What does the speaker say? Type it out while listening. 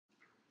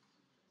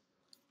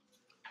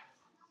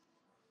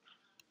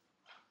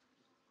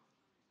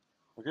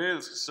Okay,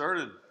 let's get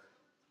started.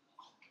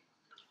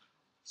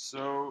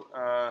 So,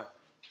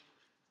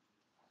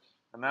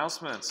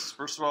 announcements.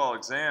 First of all,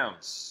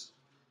 exams.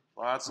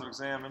 Lots of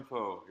exam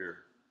info here.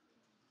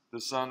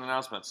 This is on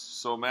announcements.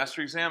 So,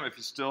 mastery exam, if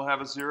you still have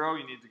a 0,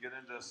 you need to get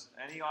into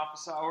any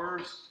office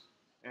hours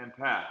and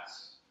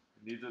pass.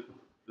 This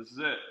is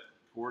it.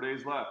 4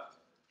 days left.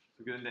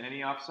 So, get into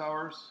any office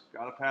hours,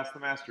 got to pass the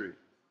mastery.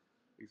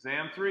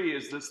 Exam 3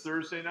 is this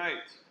Thursday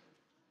night.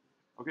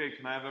 Okay,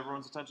 can I have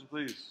everyone's attention,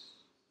 please?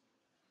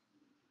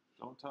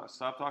 Don't talk.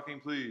 Stop talking,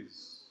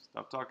 please.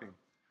 Stop talking.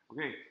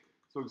 Okay,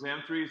 so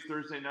exam 3 is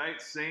Thursday night.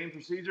 Same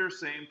procedure,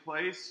 same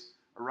place.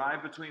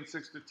 Arrive between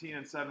 6:15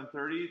 and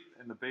 7:30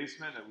 in the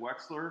basement at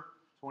Wexler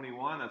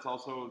 21. That's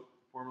also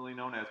formerly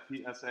known as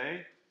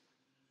PSA.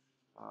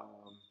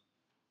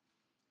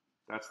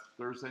 That's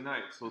Thursday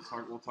night. So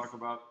we'll talk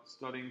about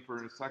studying for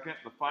in a second.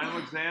 The final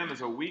exam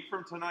is a week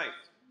from tonight,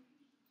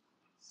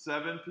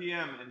 7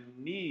 p.m.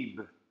 in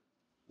Neeb.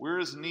 Where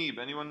is Neeb?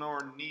 Anyone know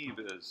where Neeb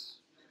is?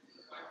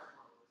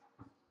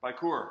 By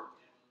Coeur.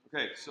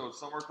 Okay, so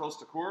somewhere close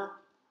to Coeur,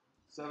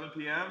 7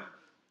 p.m.,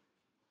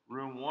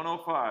 room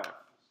 105.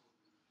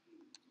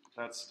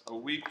 That's a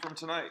week from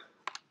tonight.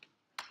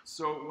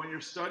 So when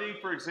you're studying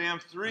for exam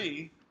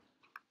 3,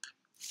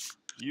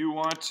 you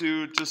want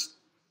to just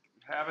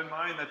have in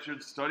mind that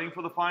you're studying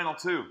for the final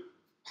too.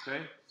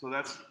 Okay, so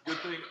that's a good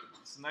thing.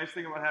 It's a nice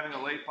thing about having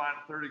a late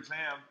final third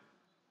exam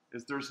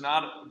is there's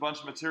not a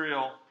bunch of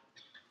material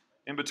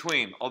in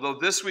between. Although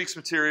this week's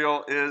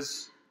material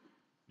is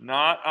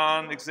not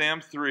on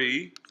exam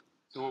 3.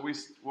 So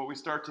what we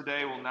start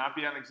today will not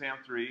be on exam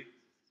 3,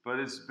 but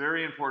it's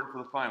very important for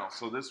the final.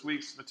 So this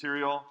week's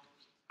material,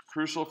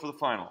 crucial for the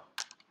final.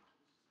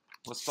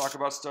 Let's talk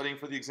about studying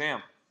for the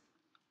exam.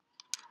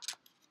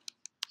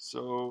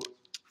 So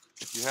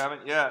if you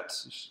haven't yet,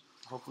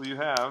 hopefully you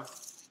have,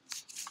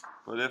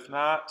 but if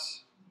not,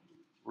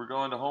 we're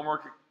going to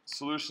homework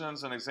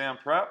solutions and exam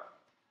prep.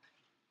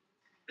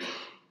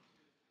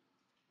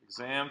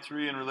 Exam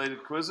 3 and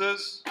related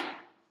quizzes.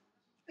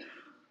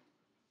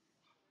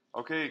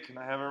 Okay, can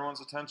I have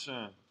everyone's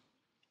attention?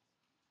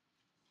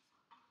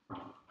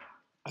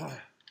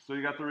 So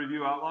you got the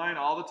review outline.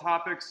 All the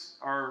topics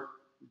are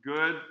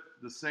good,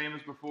 the same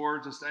as before.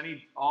 Just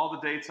all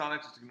the dates on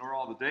it. Just ignore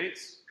all the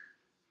dates.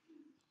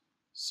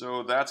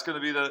 So that's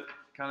going to be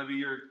kind of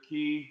your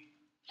key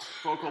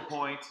focal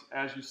point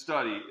as you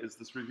study is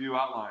this review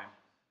outline.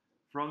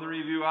 From the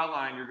review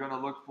outline, you're going to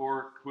look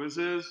for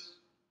quizzes,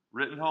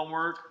 written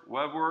homework,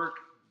 web work,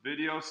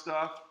 video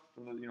stuff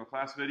from the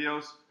class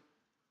videos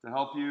to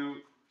help you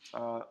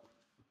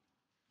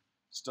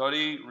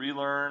study,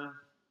 relearn,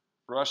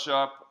 brush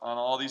up on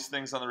all these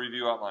things on the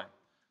review outline.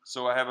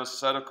 So I have a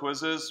set of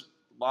quizzes,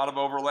 a lot of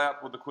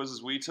overlap with the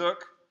quizzes we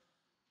took,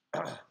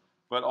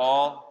 but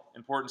all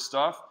important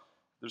stuff.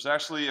 There's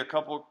actually a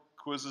couple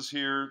quizzes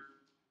here.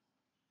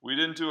 We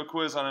didn't do a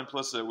quiz on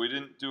implicit. We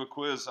didn't do a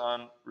quiz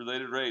on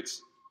related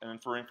rates and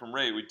inferring from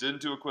rate. We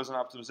didn't do a quiz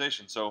on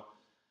optimization. So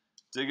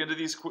dig into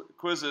these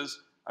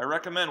quizzes. I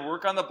recommend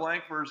work on the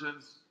blank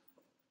versions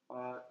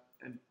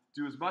and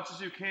do as much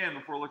as you can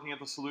before looking at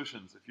the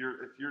solutions. If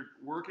you're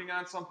working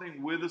on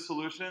something with the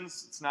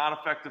solutions, it's not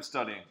effective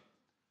studying.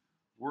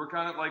 Work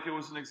on it like it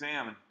was an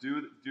exam and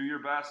do your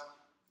best.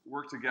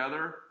 Work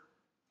together.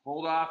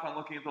 Hold off on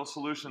looking at those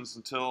solutions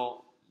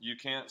until you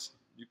can't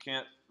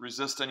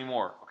resist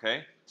anymore.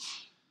 Okay.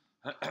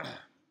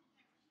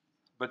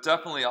 But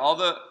definitely all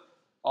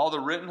the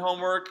written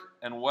homework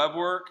and web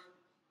work,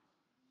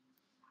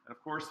 and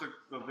of course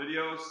the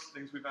videos,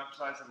 things we've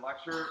emphasized in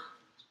lecture,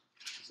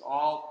 is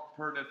all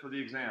pertinent for the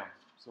exam.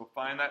 So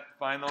find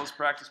those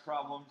practice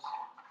problems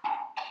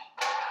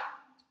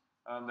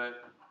that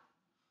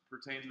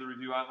pertain to the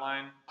review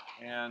outline,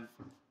 and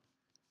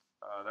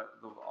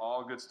those are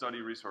all good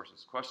study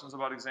resources. Questions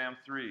about exam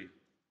 3?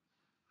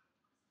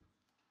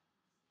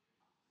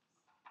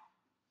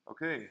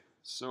 Okay,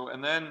 so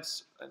and then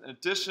in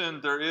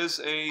addition,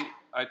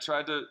 I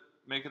tried to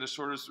make it as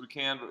short as we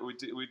can, but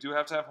we do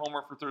have to have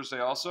homework for Thursday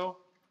also.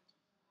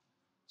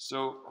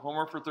 So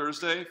homework for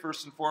Thursday,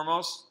 first and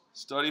foremost,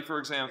 study for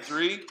exam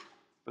 3,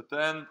 but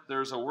then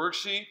there's a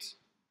worksheet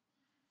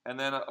and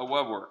then a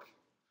web work.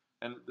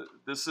 And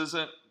this is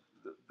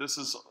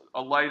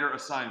a lighter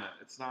assignment.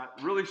 It's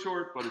not really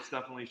short, but it's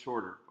definitely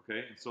shorter,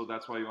 okay? And so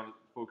that's why you want to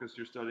focus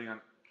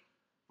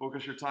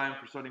your time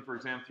for studying for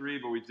exam 3,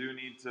 but we do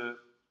need to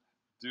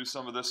do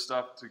some of this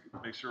stuff to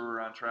make sure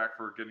we're on track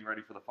for getting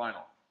ready for the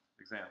final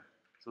exam.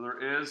 So there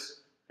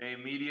is a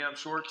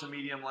short to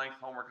medium length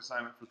homework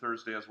assignment for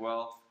Thursday as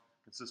well,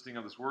 consisting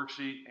of this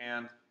worksheet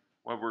and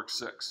WebWork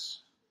 6.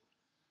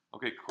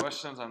 Okay,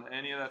 questions on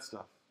any of that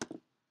stuff?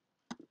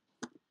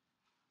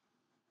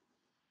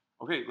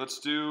 Okay,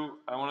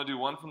 I want to do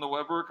one from the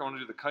WebWork. I want to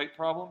do the kite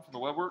problem from the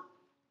WebWork.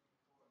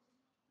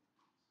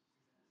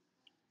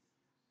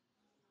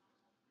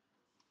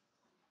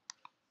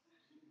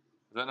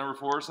 Is that number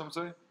 4, some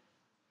say?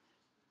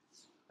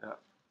 Yeah.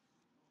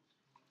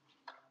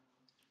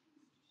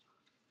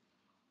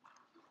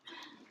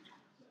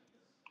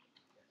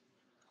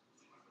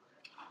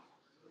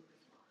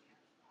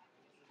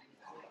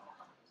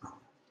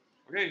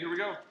 Okay, here we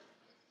go.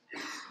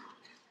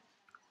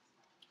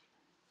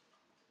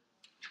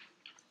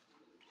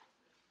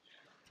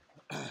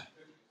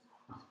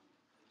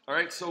 All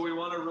right, so we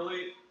want to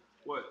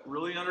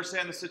really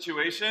understand the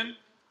situation.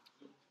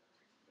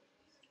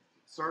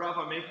 Start off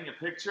by making a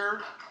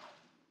picture.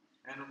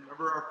 And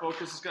remember, our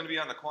focus is going to be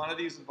on the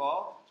quantities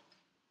involved.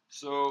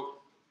 So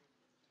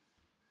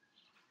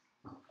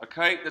a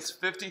kite that's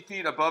 50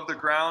 feet above the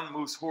ground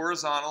moves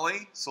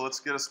horizontally. So let's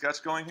get a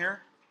sketch going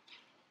here.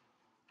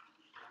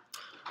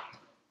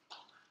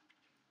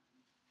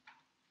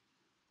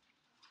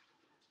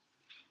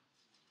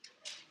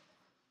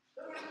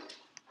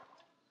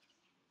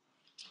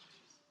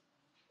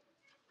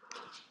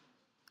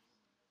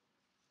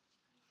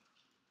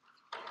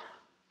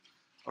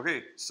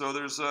 Okay, so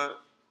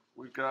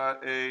we've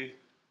got a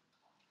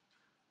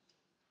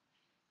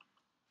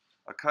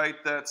kite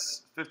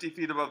that's 50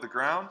 feet above the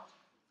ground.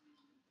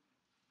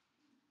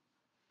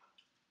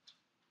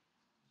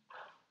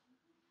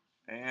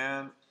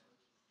 And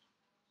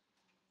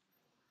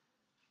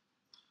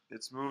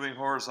it's moving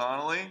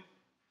horizontally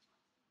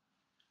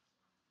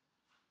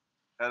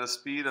at a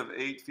speed of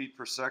 8 feet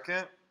per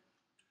second.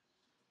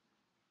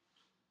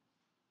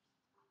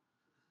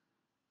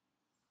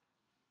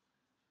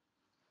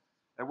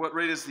 At what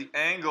rate is the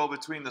angle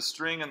between the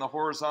string and the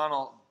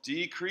horizontal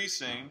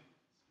decreasing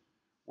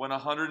when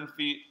 100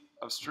 feet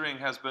of string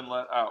has been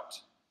let out?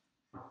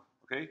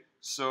 Okay,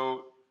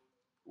 so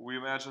we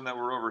imagine that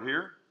we're over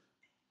here.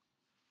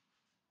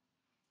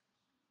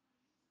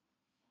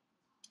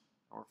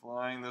 We're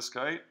flying this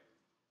kite.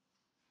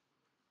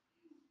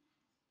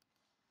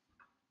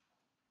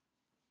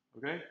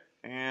 Okay,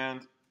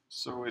 and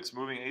so it's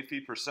moving 8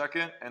 feet per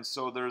second, and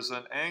so there's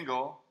an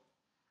angle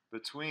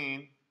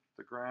between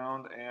the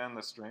ground and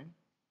the string.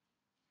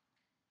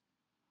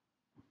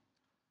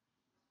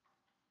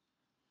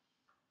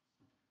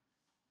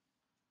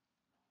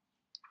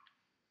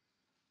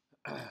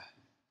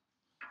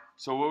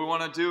 So what we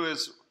want to do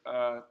is,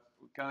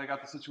 we kind of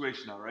got the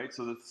situation now, right?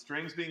 So the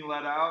string's being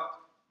let out,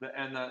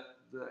 and the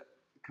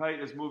kite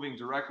is moving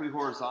directly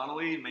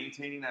horizontally,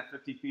 maintaining that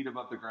 50 feet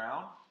above the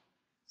ground.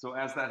 So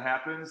as that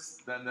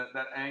happens, then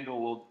that angle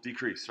will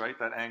decrease, right?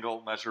 That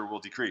angle measure will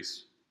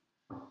decrease.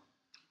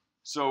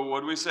 So what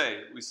do we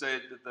say? We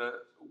say that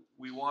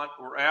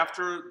we're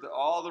after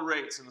all the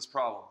rates in this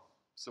problem.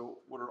 So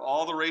what are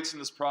all the rates in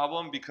this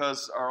problem?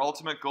 Because our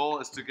ultimate goal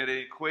is to get an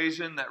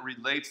equation that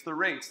relates the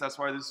rates. That's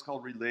why this is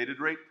called related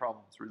rate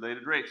problems,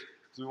 related rates.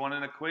 So we want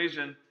an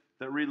equation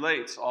that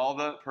relates all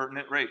the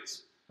pertinent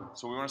rates.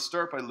 So we want to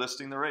start by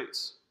listing the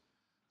rates.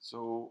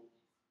 So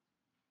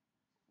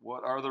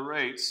what are the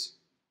rates,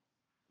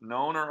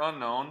 known or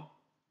unknown,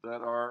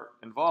 that are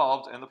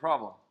involved in the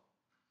problem?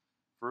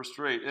 First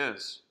rate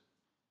is,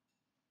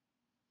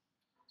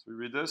 so we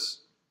read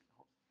this,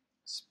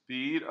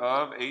 speed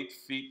of 8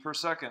 feet per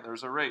second.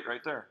 There's a rate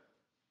right there.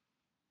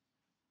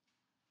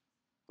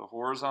 The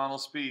horizontal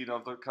speed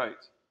of the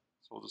kite.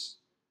 So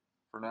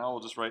for now, we'll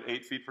just write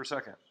 8 feet per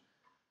second.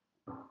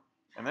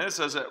 And then it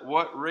says at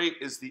what rate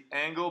is the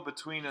angle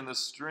between the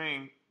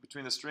string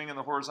and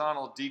the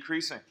horizontal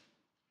decreasing?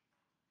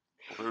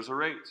 Well, there's a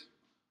rate.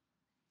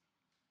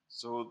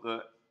 So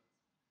the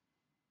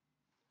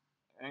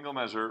angle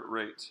measure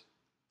rate.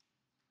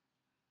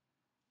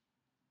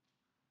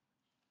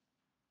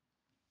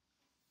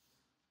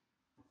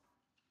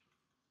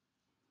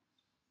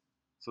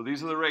 So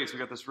these are the rates. We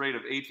got this rate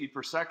of 8 feet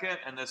per second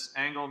and this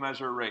angle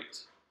measure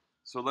rate.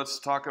 So let's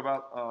talk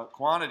about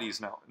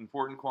quantities now,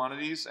 important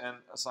quantities and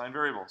assigned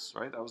variables,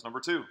 right? That was number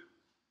 2.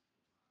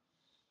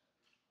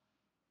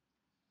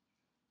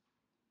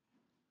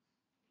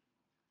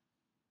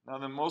 Now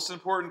the most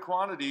important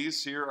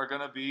quantities here are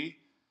going to be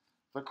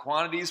the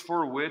quantities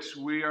for which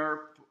the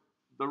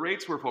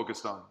rates we're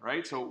focused on,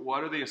 right? So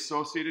what are the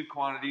associated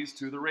quantities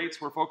to the rates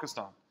we're focused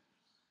on?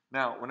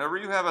 Now, whenever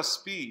you have a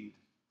speed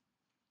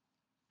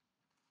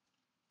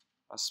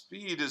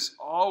is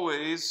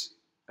always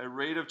a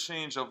rate of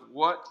change of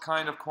what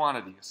kind of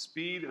quantity? A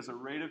speed is a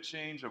rate of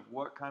change of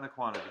what kind of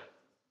quantity?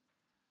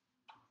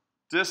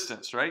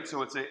 Distance, right?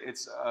 So it's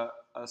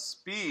a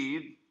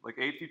speed, like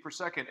 8 feet per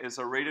second, is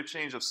a rate of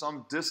change of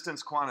some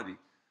distance quantity.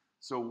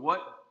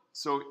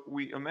 So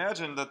we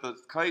imagine that the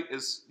kite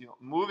is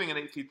moving at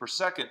 8 feet per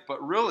second,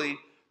 but really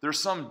there's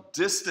some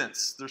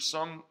distance. There's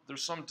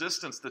some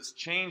distance that's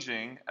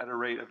changing at a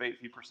rate of 8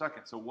 feet per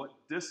second. So what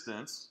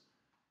distance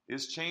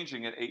is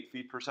changing at 8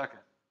 feet per second?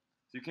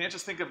 So you can't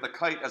just think of the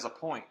kite as a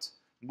point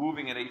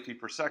moving at 8 feet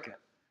per second.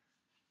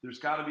 There's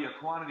got to be a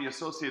quantity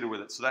associated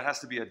with it. So that has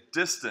to be a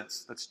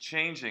distance that's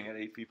changing at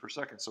 8 feet per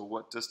second. So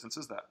what distance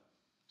is that?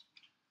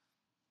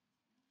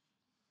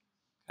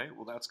 Okay,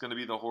 well that's going to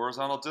be the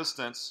horizontal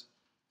distance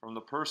from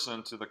the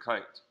person to the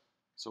kite.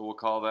 So we'll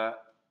call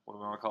that, what do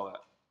we want to call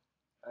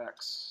that?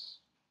 X.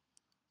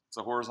 It's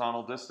a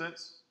horizontal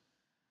distance.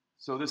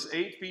 So this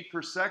 8 feet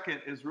per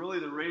second is really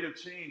the rate of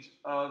change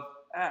of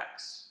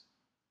X.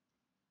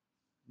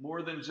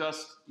 More than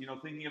just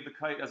thinking of the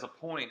kite as a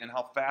point and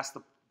how fast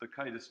the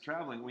kite is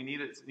traveling,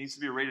 it needs to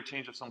be a rate of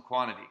change of some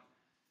quantity.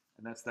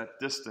 And that's that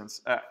distance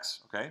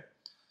x, okay?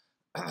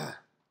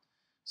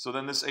 So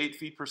then this 8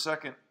 feet per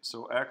second,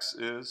 so x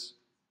is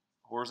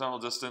horizontal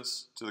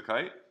distance to the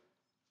kite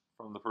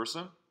from the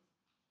person.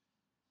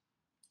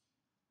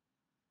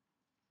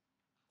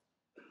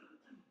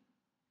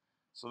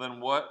 So then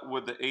what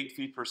would the 8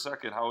 feet per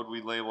second, how would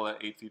we label that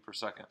 8 feet per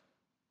second?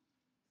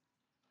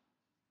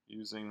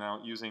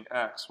 Using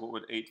x, what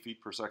would 8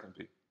 feet per second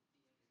be?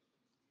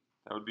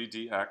 That would be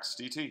dx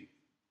dt.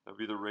 That would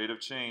be the rate of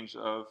change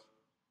of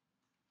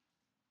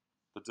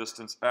the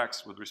distance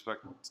x with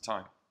respect to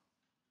time.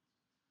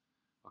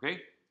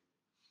 Okay?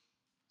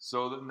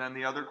 So then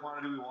the other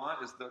quantity we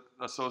want is the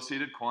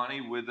associated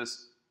quantity with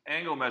this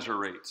angle measure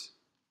rate.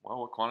 Well,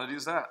 what quantity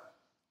is that?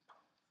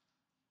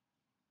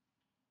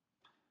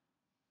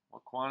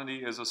 What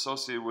quantity is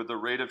associated with the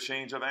rate of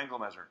change of angle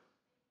measure?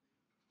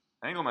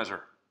 Angle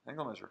measure,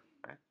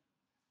 okay?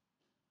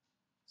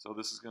 So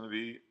this is going to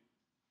be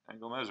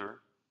angle measure.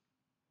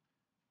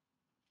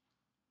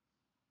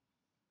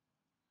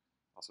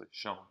 I'll say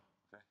shown,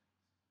 okay?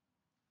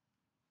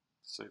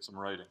 Save some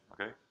writing,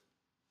 okay?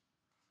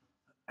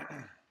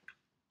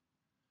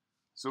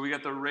 So we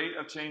get the rate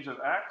of change of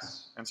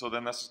x, and so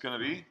then this is going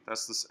to be,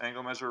 that's this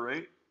angle measure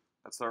rate.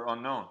 That's our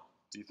unknown,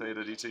 d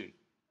theta dt.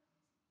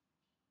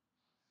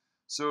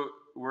 So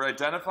we're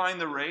identifying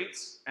the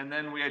rates, and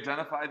then we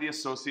identify the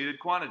associated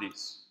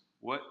quantities.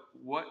 What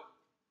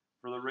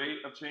for the rate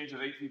of change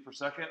of 8 feet per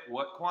second,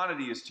 what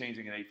quantity is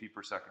changing in 8 feet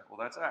per second? Well,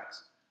 that's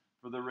x.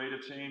 For the rate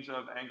of change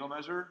of angle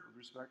measure with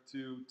respect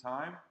to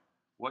time,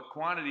 what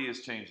quantity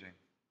is changing?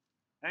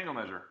 Angle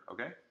measure,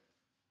 okay?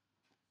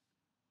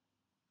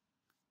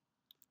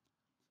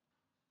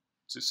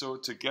 So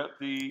to get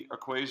the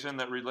equation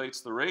that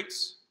relates the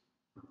rates,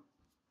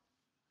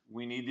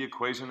 we need the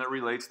equation that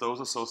relates those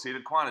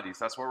associated quantities.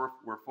 That's why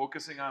we're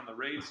focusing on the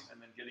rates and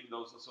then getting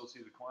those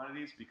associated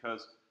quantities,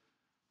 because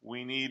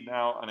we need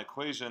now an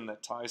equation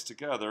that ties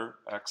together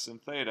x and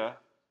theta,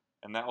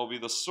 and that will be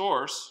the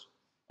source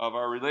of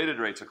our related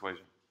rates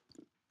equation.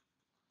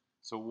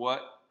 So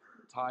what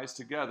ties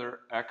together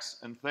x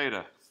and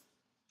theta?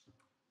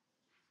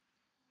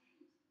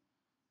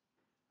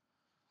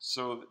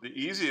 So the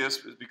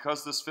easiest is,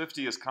 because this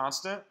 50 is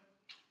constant,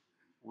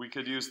 we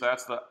could use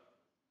that's the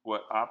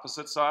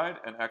opposite side,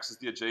 and x is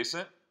the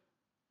adjacent.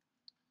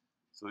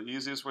 So the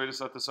easiest way to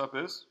set this up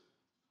is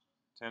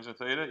tangent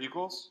theta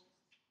equals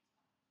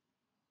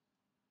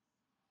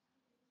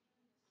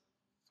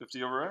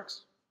 50 over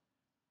x.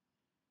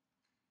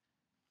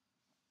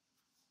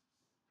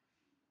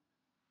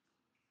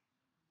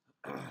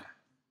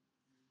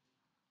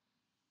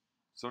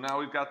 So now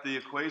we've got the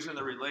equation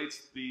that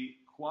relates the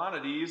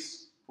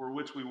quantities for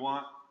which we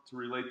want to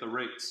relate the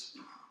rates.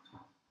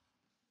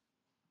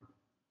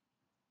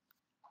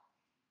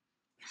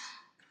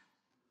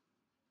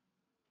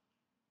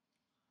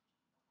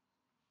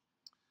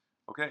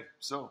 Okay,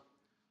 so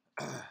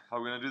how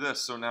are we going to do this?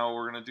 So now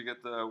we're going to get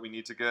we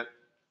need to get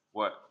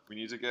what? We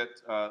need to get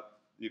the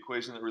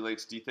equation that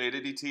relates d theta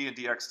dt and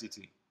dx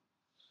dt.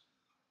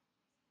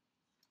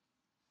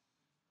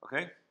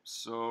 Okay,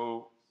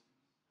 so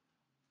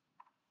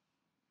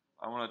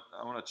I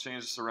want to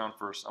change this around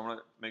first. I want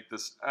to make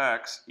this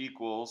x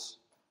equals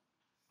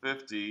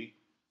 50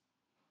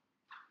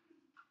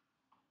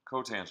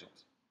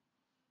 cotangent.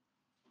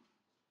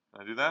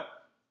 Can I do that?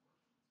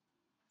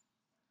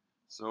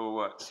 So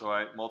what? So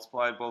I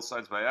multiplied both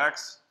sides by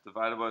x,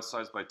 divided both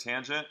sides by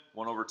tangent.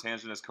 1 over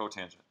tangent is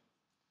cotangent.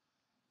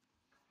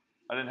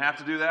 I didn't have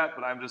to do that,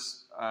 but I'm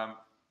just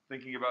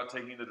thinking about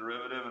taking the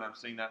derivative, and I'm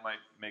seeing that might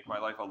make my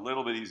life a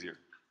little bit easier.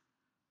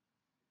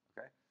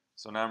 Okay,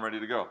 so now I'm ready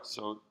to go.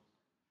 So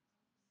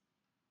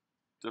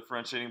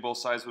differentiating both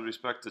sides with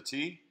respect to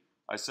t,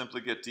 I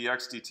simply get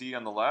dx dt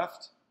on the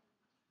left,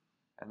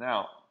 and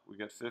now we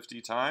get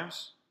 50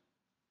 times.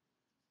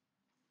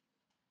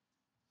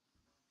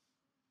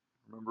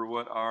 Remember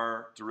what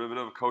our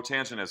derivative of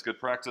cotangent is. Good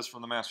practice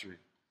from the mastery.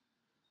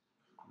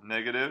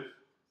 Negative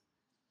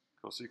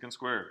cosecant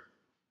squared.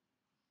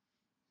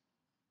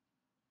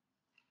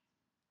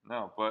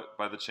 No, but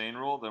by the chain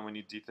rule, then we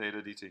need d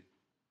theta dt.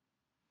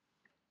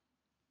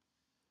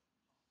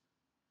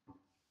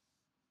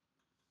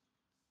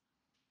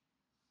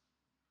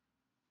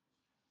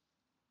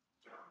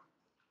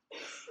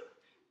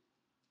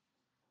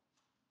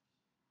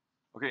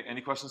 Okay,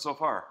 any questions so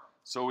far?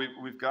 So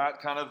we've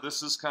got kind of,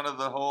 this is kind of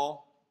the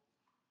whole,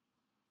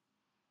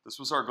 this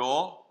was our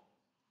goal.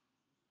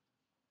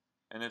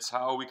 And it's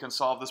how we can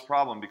solve this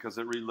problem, because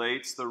it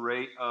relates the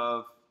rate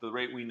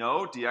we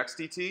know, dx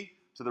dt,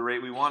 to the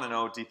rate we want to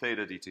know, d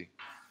theta dt.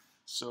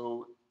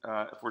 So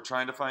if we're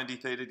trying to find d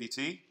theta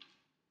dt,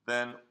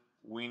 then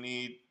we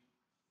need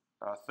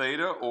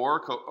theta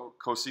or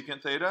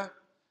cosecant theta,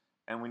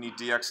 and we need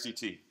dx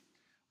dt.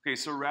 Okay,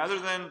 so rather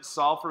than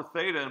solve for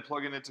theta and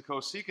plug it into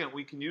cosecant,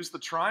 we can use the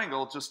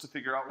triangle just to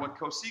figure out what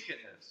cosecant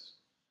is.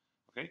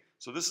 Okay,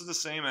 so this is the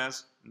same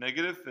as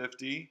negative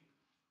 50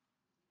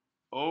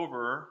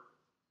 over,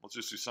 let's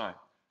just do sine,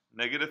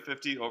 negative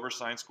 50 over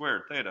sine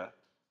squared, theta,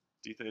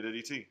 d theta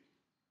dt.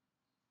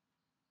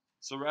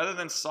 So rather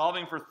than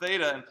solving for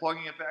theta and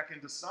plugging it back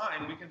into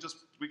sine, we can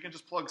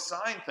just plug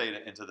sine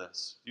theta into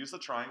this. Use the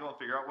triangle and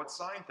figure out what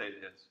sine theta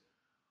is.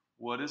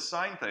 What is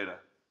sine theta?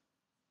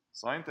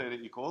 Sine theta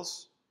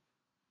equals,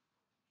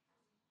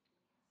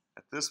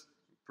 at this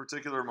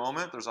particular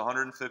moment, there's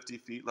 150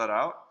 feet let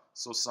out.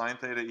 So sine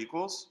theta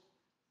equals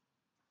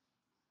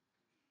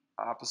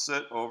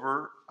opposite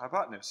over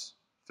hypotenuse.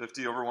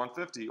 50 over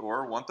 150,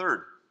 or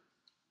 1/3.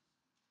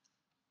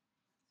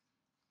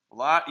 A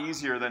lot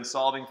easier than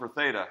solving for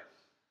theta.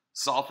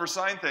 Solve for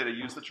sine theta,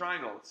 use the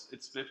triangle.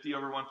 It's 50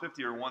 over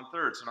 150, or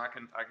 1/3. So now I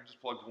can just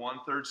plug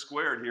 1/3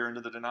 squared here into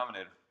the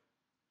denominator.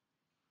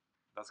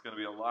 That's going to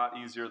be a lot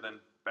easier than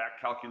back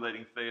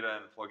calculating theta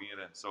and plugging it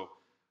in. So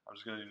I'm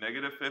just going to do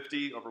negative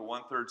 50 over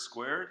 1/3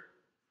 squared,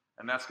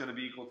 and that's going to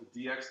be equal to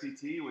dx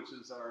dt, which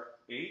is our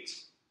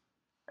 8.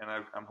 And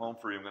I'm home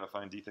free. I'm going to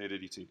find d theta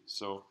dt.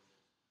 So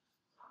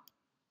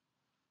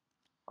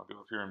I'll go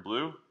up here in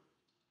blue.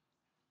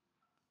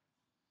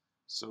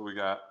 So we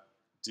got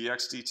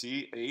dx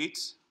dt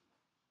 8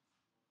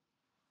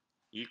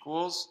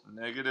 equals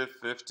negative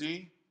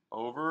 50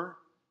 over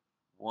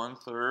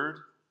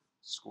 1/3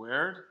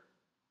 squared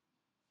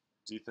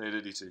d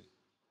theta dt.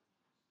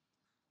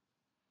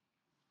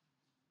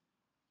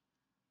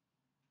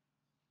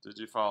 Did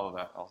you follow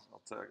that?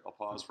 I'll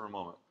pause for a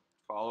moment.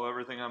 Follow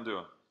everything I'm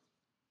doing.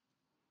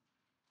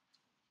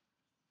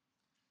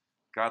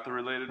 Got the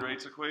related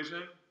rates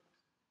equation?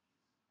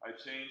 I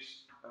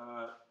changed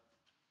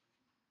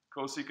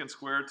cosecant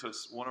squared to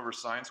 1 over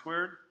sine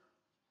squared.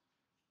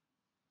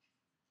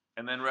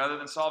 And then rather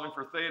than solving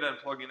for theta and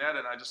plugging that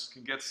in, I just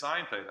can get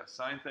sine theta.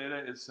 Sine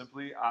theta is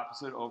simply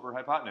opposite over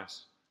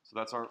hypotenuse. So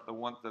that's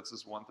that's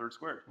this 1/3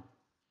 squared.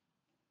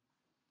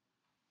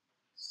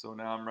 So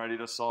now I'm ready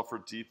to solve for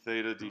d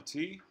theta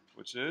dt,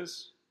 which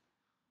is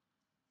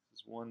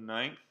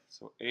 1/9.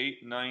 So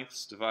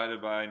 8/9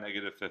 divided by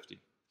negative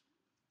 50.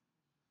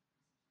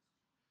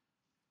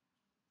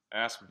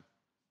 Ask me.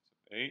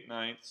 So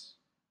 8/9.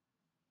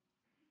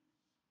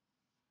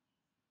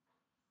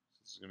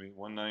 This is going to be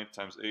 1/9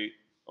 times 8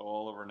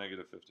 all over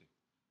negative 50.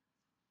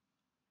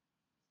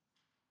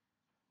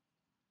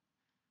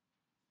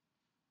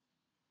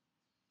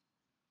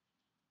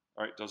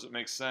 All right, does it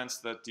make sense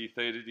that d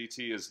theta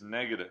dt is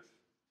negative?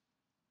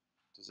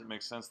 Does it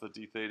make sense that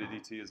d theta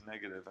dt is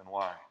negative, and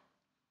why?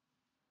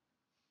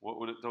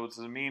 What does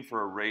it mean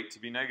for a rate to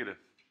be negative?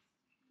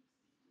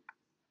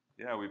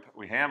 Yeah,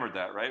 we hammered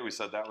that, right? We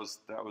said that was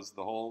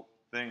the whole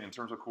thing in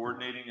terms of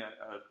coordinating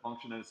a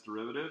function and its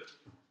derivative.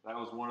 That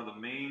was one of the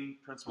main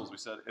principles. We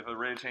said if a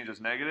rate of change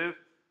is negative,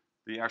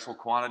 the actual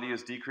quantity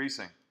is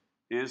decreasing.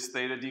 Is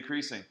theta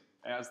decreasing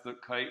as the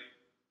kite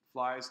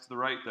flies to the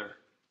right there?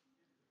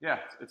 Yeah,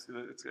 it's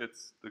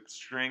the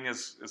string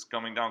is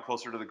coming down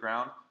closer to the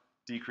ground,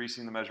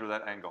 decreasing the measure of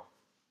that angle.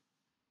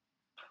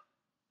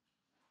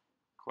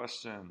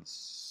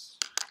 Questions?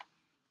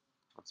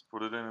 Let's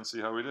put it in and see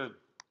how we did.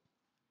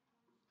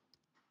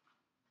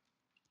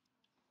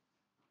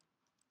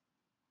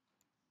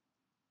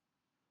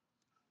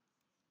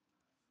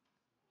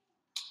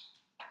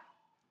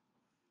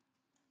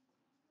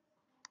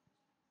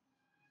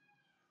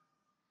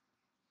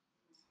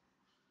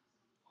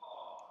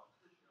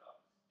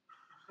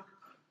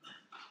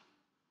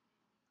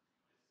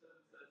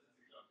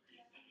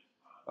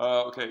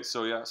 Okay,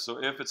 so yeah,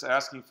 so if it's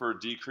asking for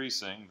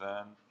decreasing,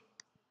 then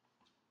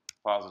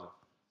positive.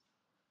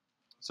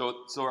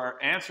 So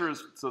our answer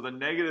is, so the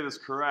negative is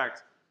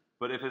correct,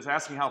 but if it's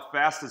asking how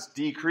fast it's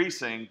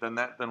decreasing, then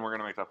we're going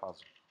to make that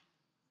positive.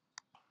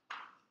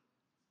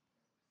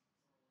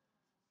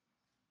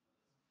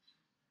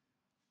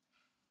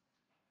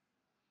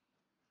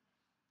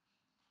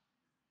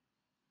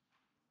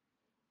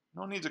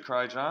 No need to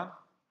cry, John.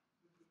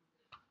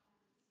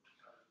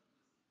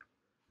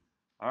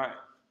 All right.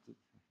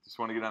 Just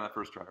want to get on that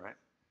first try, right?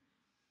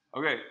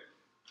 Okay.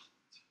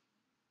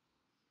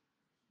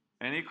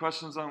 Any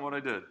questions on what I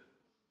did?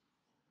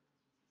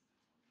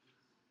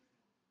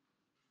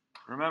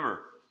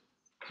 Remember,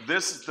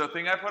 the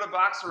thing I put a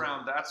box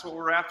around, that's what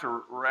we're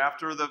after. We're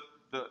after the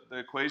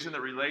equation that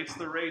relates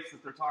the rates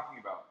that they're talking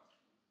about.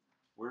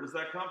 Where does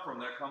that come from?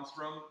 That comes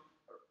from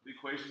the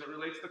equation that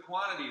relates the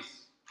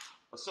quantities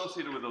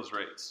associated with those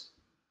rates.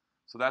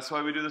 So that's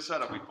why we do the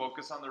setup. We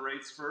focus on the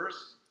rates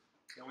first,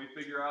 and we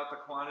figure out the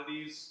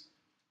quantities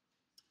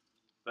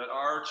that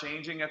are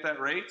changing at that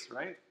rate,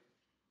 right?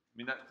 I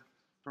mean, that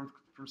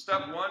from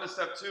step 1 to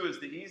step 2 is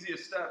the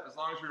easiest step as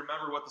long as you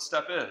remember what the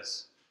step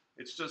is.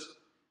 It's just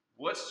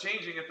what's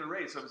changing at the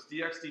rate. So if it's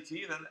dx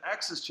dt, then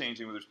x is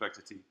changing with respect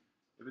to t.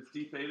 If it's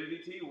d theta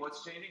dt,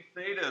 what's changing?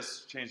 Theta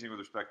is changing with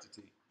respect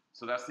to t.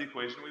 So that's the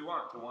equation we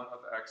want, the one of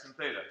x and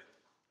theta.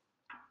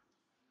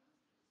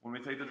 When we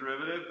take the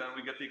derivative, then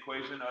we get the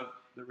equation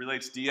that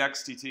relates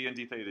dx dt and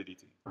d theta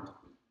dt.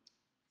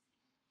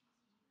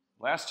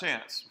 Last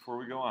chance before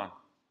we go on.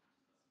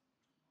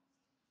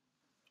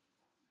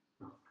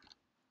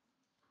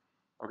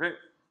 Okay.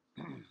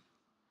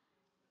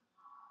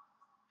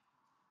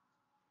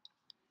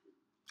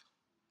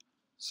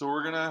 So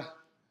we're going to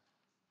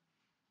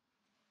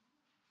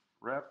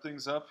wrap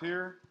things up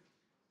here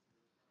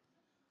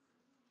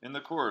in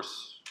the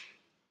course.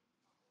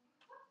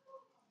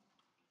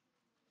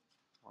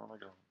 Where am I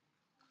going?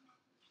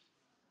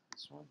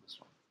 This one, this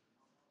one.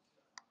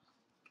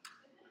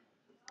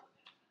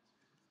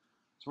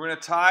 So we're going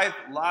to tie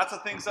lots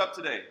of things up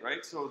today,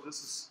 right? So this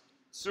is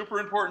a super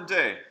important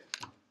day.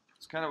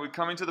 It's kind of, we're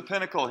coming to the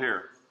pinnacle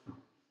here.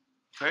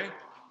 Okay?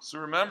 So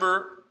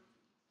remember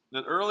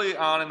that early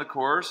on in the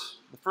course,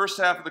 the first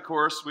half of the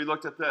course, we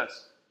looked at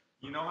this.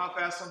 You know how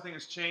fast something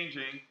is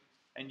changing,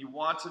 and you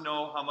want to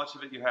know how much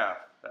of it you have.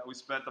 That we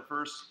spent the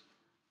first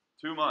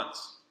 2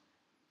 months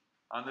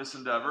on this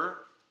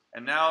endeavor.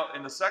 And now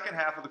in the second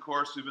half of the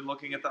course, we've been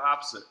looking at the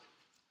opposite.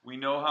 We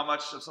know how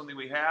much of something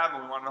we have,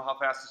 and we want to know how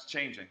fast it's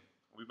changing.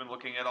 We've been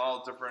looking at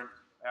all different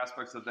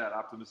aspects of that,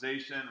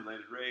 optimization,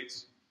 related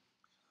rates.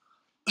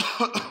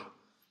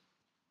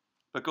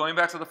 But going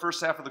back to the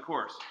first half of the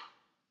course.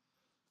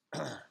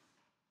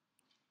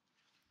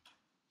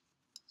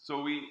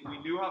 So we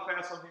knew how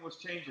fast something was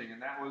changing,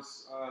 and that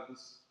was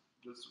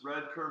this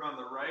red curve on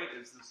the right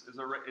is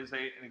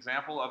an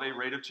example of a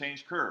rate of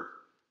change curve,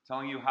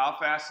 telling you how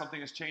fast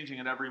something is changing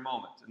at every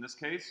moment. In this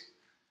case,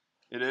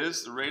 it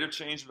is the rate of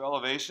change of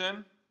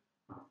elevation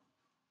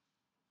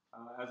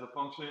as a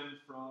function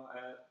from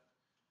at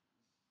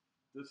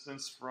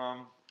distance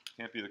from,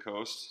 can't be the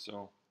coast,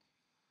 so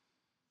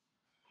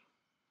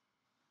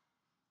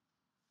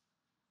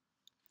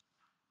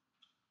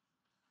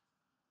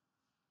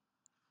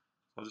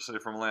I'll just say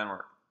from a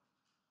landmark.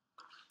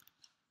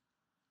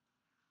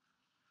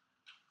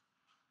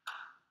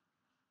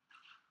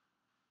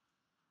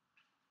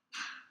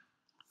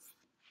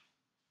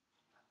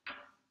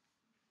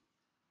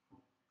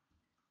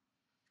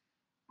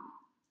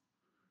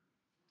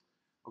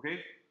 Okay,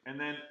 and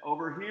then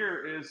over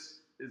here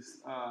is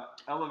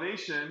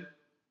elevation,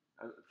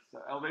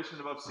 elevation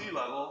above sea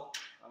level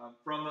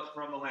from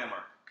the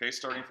landmark. Okay,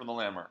 starting from the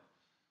landmark.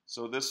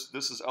 So this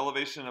is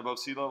elevation above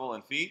sea level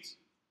in feet.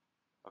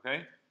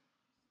 Okay,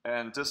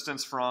 and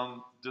distance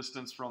from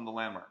the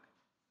landmark.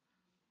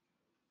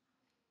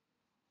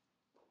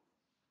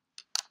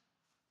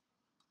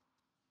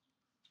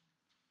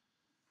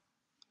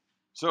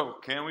 So,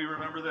 can we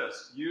remember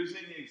this?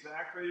 Using the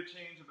exact rate of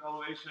change of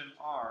elevation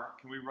r,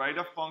 can we write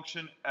a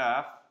function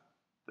f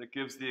that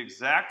gives the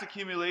exact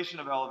accumulation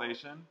of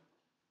elevation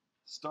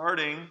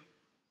starting,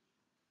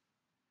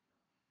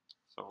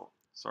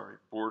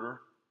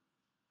 border,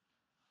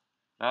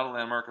 not a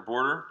landmark, a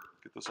border.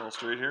 Get this all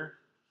straight here.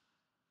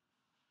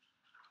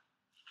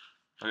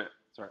 Okay,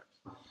 sorry.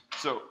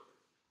 So,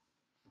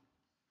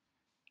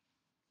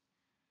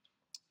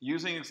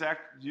 using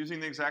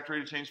the exact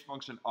rate of change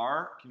function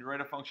r, can you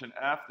write a function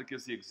f that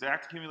gives the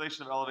exact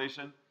accumulation of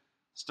elevation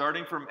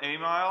starting from a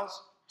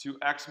miles to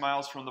x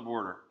miles from the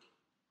border?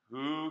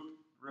 Who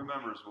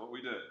remembers what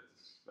we did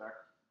back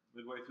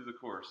midway through the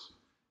course?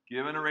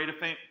 Given a rate of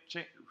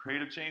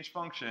change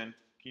function,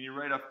 can you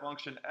write a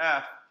function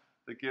f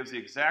that gives the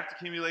exact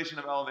accumulation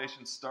of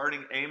elevation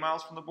starting a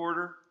miles from the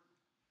border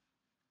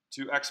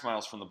to x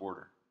miles from the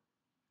border?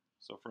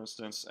 So for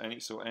instance,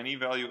 any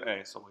value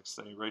a, so like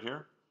say right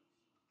here,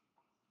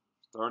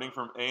 starting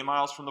from a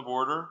miles from the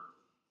border,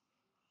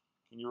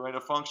 can you write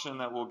a function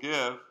that will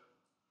give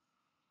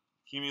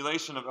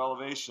accumulation of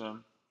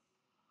elevation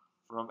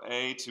from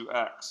a to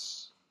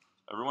x?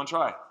 Everyone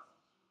try.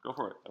 Go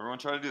for it. Everyone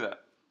try to do that.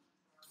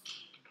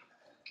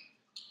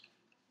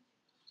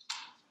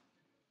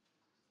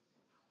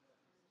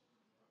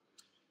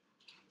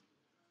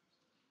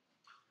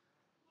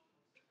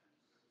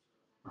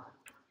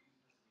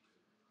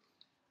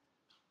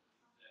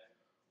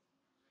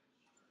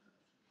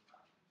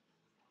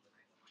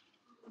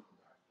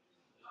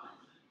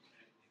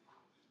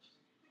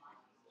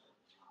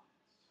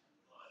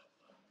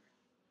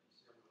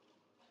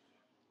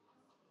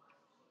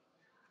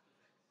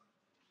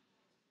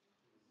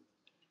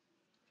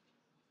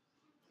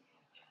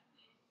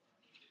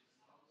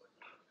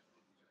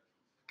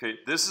 Okay,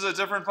 this is a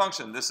different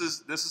function. This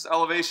is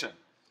elevation.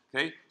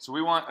 Okay, so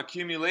we want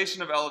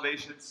accumulation of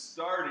elevation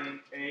starting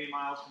a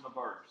miles from the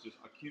border. So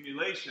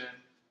accumulation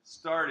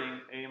starting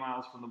a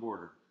miles from the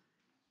border.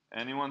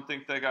 Anyone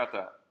think they got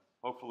that?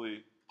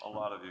 Hopefully, a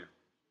lot of you.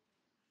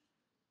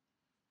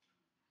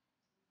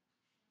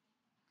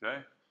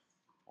 Okay,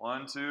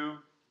 1, 2.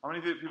 How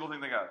many people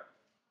think they got it?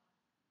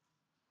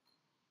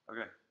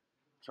 Okay,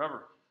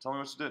 Trevor, tell me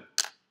what you did.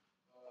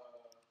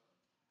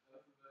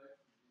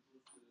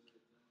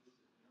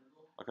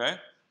 Okay.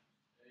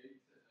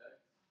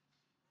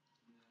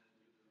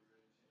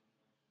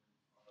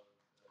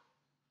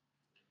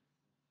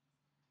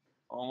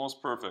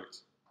 Almost perfect.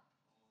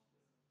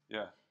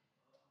 Yeah.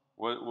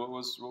 What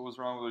was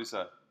wrong with what he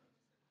said?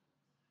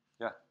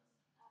 Yeah.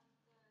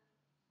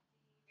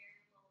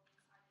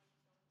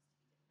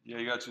 Yeah,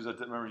 you got to choose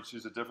remember you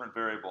choose a different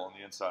variable on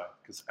the inside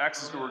because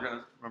x is what we're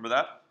gonna remember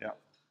that. Yeah.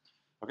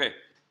 Okay.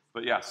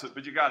 But yeah.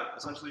 But you got it.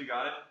 Essentially, you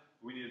got it.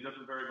 We need a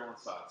different variable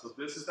inside. So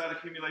this is that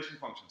accumulation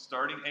function.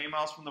 Starting a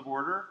miles from the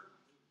border,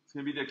 it's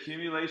going to be the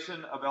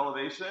accumulation of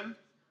elevation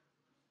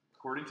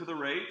according to the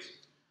rate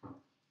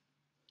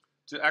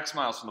to x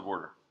miles from the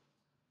border.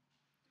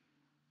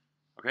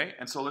 Okay,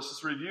 and so let's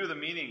just review the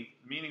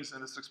meanings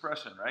in this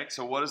expression, right?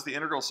 So what does the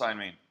integral sign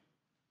mean?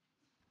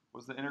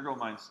 What does the integral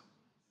mean?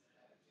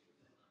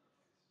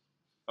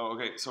 Oh,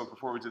 okay, so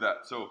before we do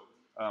that, so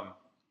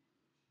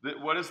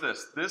what is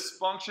this? This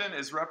function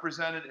is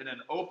represented in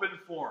an open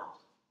form.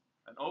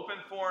 An open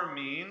form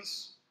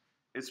means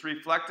it's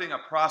reflecting a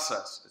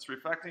process. It's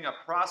reflecting a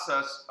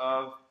process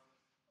of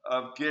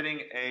getting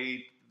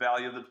a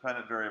value of the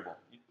dependent variable.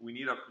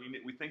 We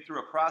think through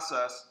a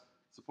process.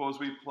 Suppose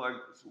we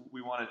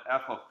wanted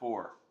f of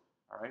 4.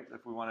 All right,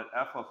 if we wanted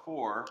f of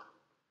 4,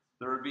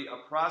 there would be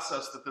a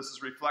process that this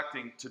is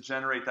reflecting to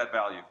generate that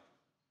value.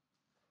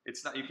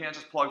 It's not, you can't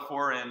just plug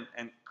 4 in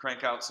and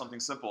crank out something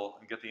simple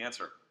and get the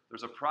answer.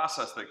 There's a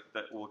process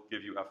that will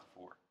give you f of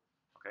 4.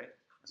 Okay,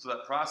 so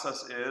that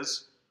process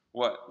is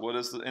what? What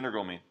does the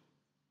integral mean?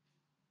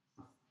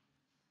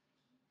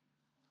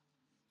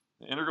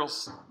 The integral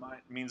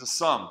means a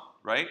sum,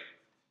 right?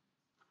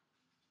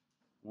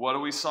 What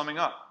are we summing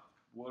up?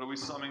 What are we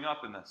summing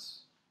up in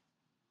this?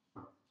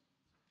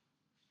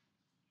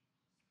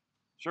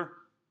 Sure.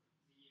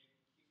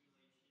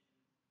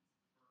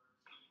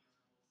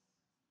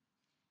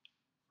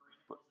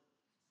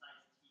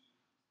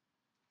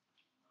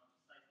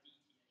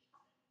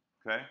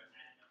 Okay.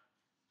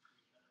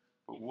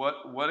 But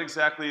what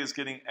exactly is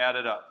getting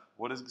added up?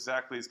 What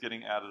exactly is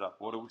getting added up?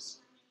 What do we?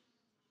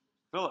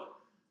 Philip.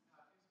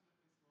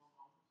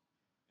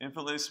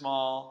 Infinitely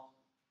small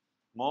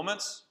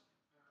moments.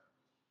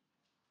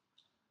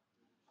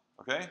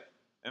 Okay.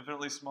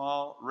 Infinitely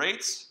small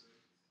rates.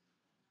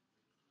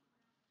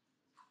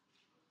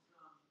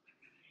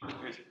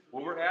 Okay.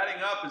 What we're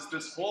adding up is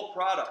this whole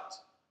product,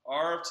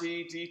 r of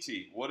t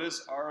dt. What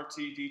does r of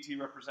t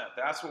dt represent?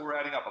 That's what we're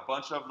adding up, a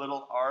bunch of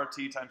little r of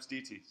t times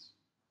dt's.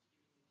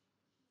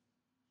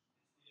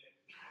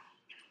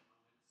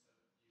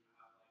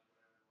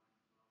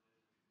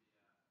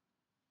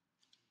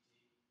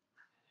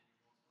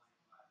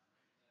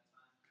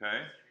 Okay.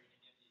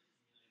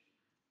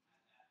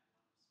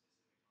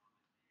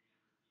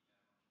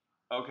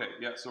 Okay,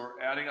 yeah, so we're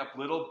adding up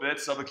little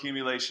bits of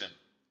accumulation.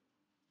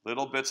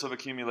 Little bits of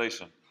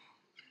accumulation.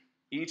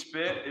 Each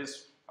bit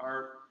is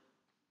our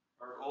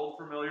old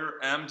familiar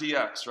m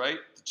dx, right?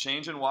 The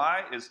change in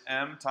y is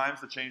m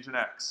times the change in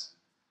x.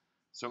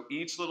 So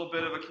each little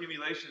bit of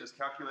accumulation is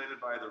calculated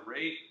by the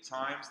rate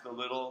times the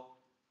little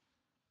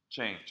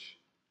change.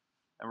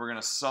 And we're going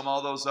to sum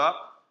all those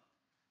up,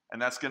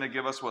 and that's going to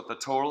give us what? The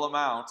total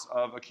amount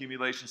of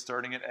accumulation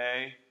starting at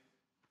a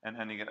and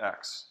ending at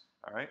x.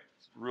 All right?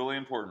 It's really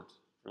important.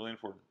 Really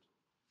important.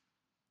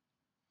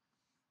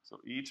 So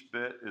each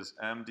bit is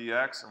m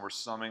dx, and we're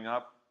summing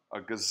up a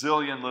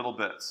gazillion little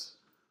bits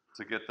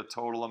to get the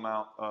total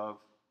amount of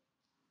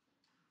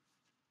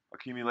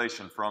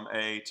accumulation from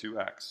a to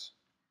x.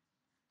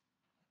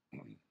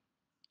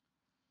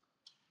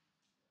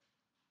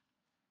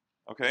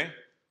 Okay,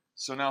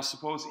 so now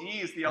suppose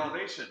E is the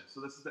elevation. So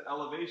this is the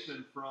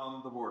elevation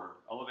from the border,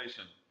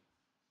 elevation.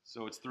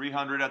 So it's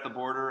 300 at the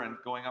border and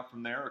going up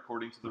from there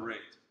according to the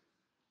rate.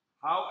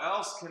 How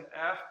else can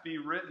f be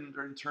written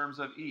in terms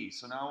of E?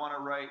 So now I want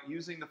to write,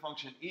 using the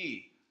function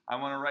E, I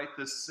want to write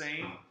this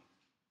same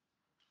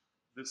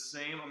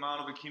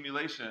amount of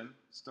accumulation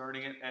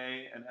starting at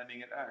a and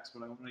ending at x,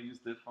 but I want to use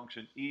the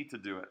function E to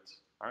do it.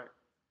 All right,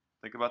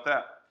 think about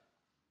that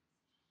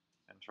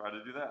and try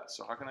to do that.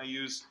 So how can I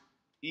use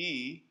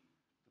E,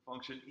 the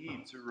function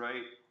E, to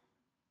write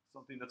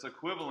something that's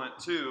equivalent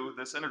to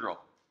this integral?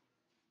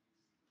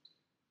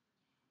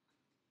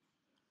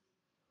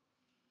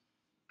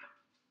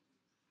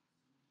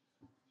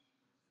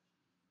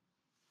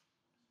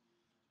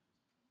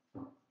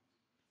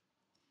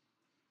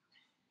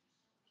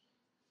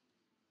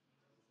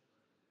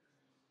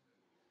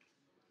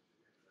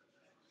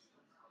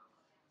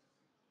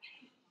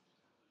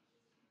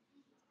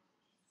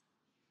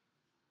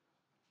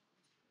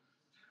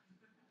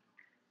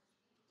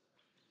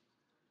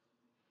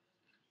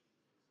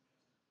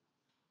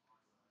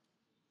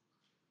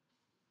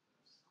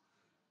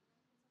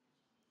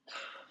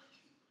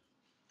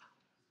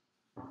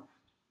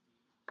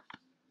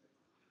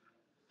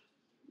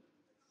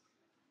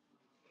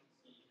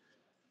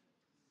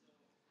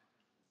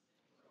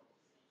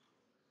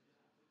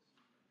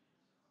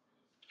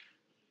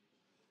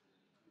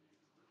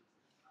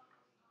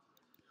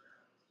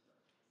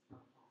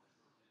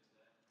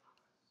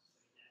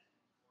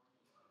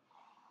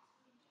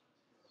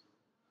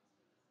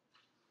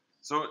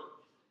 So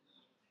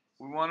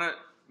we want to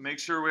make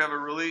sure we have a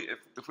really,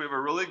 if we have a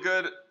really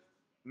good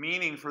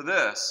meaning for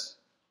this,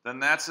 then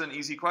that's an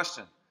easy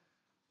question.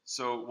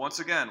 So once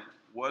again,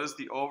 what is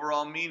the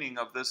overall meaning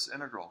of this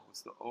integral?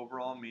 What's the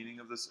overall meaning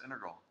of this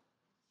integral?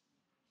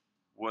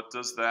 What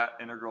does that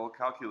integral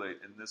calculate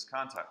in this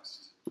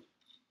context?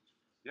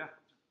 Yeah.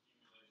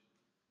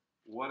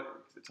 What?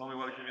 Tell me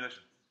what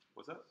accumulation.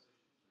 What's that?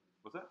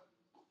 What's that?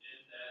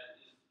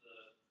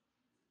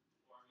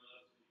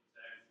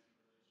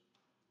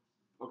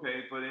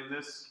 Okay, but in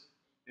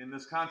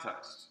this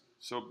context.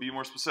 So be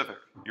more specific.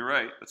 You're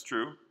right. That's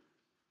true.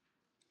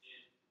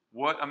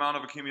 What amount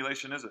of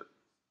accumulation is it?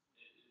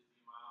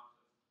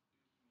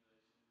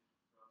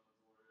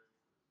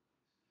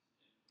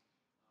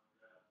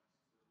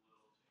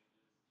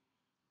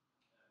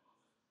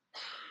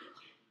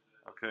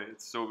 Okay,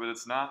 but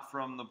it's not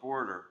from the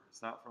border.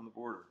 It's not from the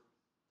border.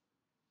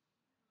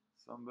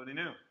 Somebody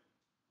new.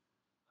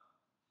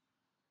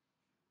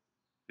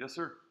 Yes,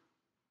 sir.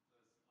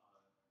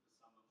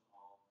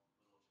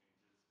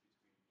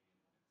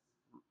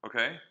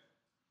 Okay.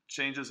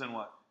 Changes in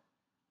what?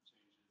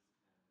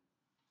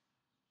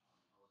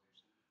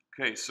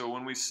 Okay, so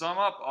when we sum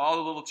up all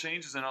the little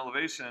changes in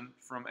elevation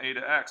from A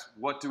to X,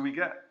 what do we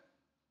get?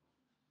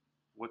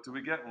 What do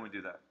we get when we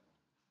do that?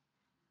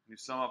 You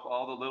sum up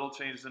all the little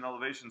changes in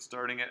elevation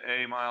starting at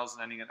A miles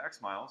and ending at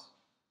X miles.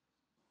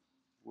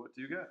 What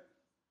do you get?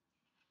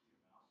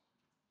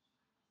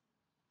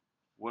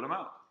 What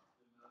amount?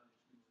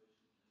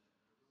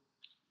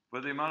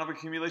 But the amount of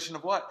accumulation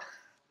of what?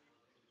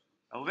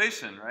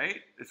 Elevation, right?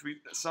 If we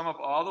sum up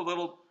all the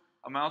little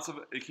amounts of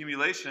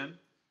accumulation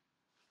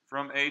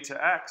from A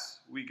to X,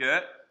 we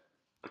get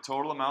a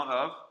total amount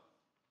of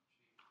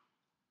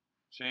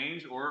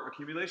change or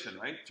accumulation,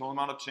 right? Total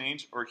amount of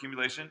change or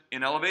accumulation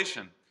in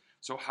elevation.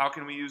 So how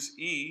can we use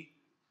E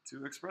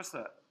to express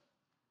that?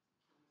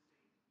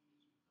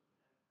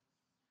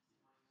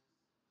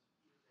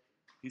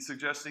 He's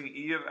suggesting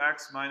E of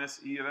X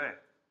minus E of A.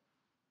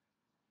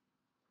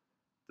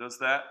 Does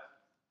that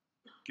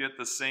get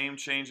the same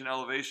change in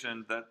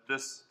elevation that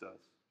this does?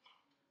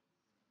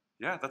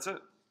 Yeah, that's it.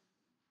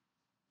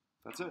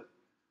 That's it.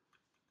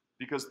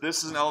 Because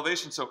this is an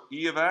elevation, so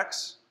E of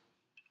X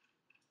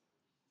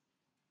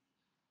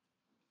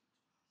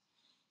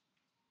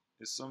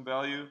is some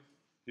value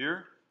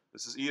here.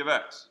 This is E of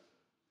X.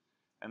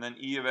 And then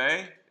E of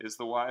A is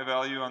the Y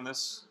value on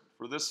this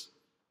for this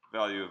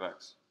value of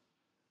X.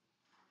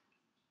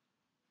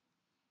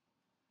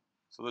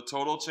 So the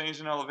total change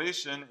in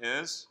elevation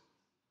is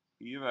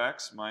E of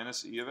X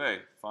minus E of A,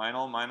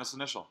 final minus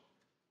initial.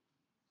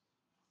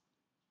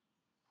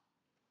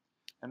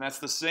 And that's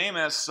the same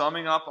as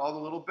summing up all the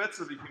little bits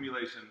of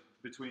accumulation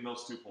between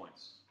those 2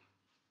 points.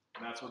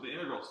 And that's what the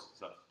integral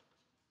says.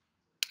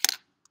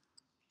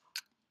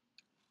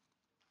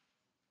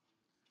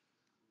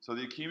 So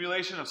the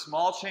accumulation of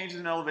small changes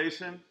in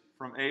elevation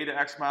from A to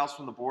X miles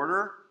from the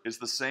border is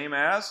the same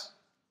as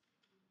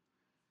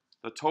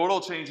the total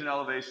change in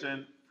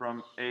elevation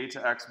from A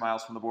to X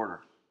miles from the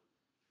border.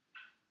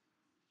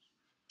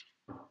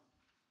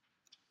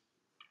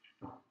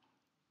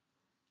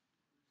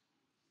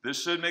 This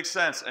should make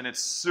sense, and it's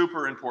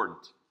super important.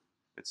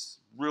 It's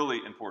really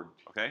important,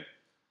 okay?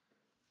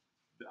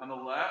 On the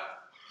left,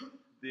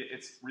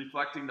 it's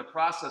reflecting the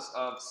process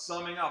of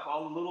summing up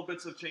all the little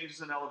bits of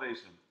changes in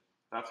elevation.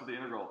 That's what the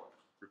integral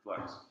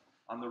reflects.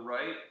 On the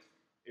right,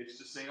 it's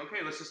just saying,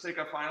 okay, let's just take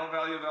a final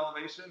value of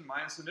elevation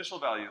minus initial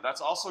value.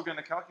 That's also going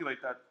to calculate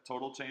that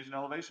total change in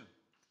elevation,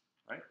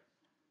 right?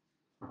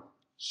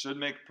 Should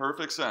make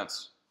perfect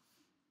sense.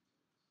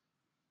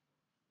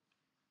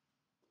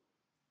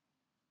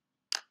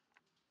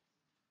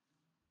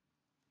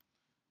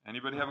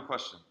 Anybody have a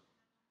question?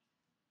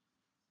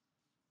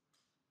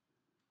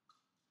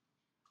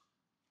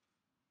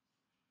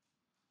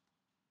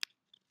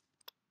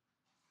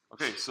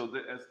 Okay, so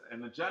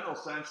in the general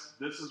sense,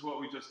 this is what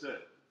we just did.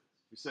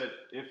 We said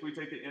if we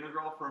take the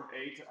integral from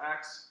A to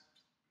X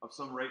of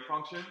some rate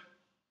function,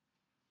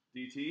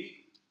 dt,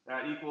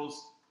 that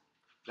equals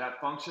that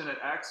function at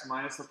X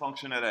minus the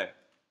function at A.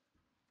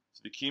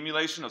 So the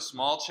accumulation of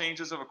small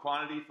changes of a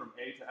quantity from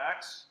A to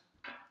X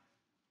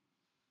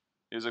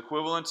is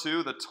equivalent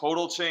to the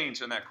total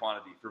change in that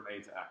quantity from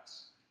A to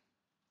X.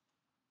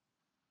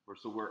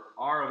 So where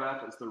R of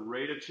F is the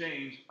rate of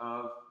change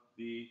of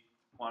the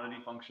quantity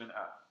function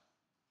F.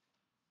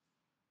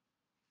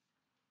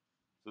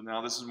 So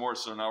now this is more,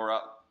 so now we're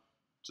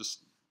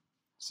just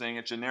saying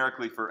it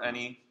generically for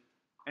any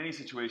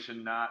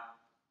situation, not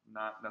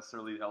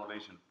necessarily the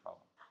elevation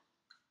problem.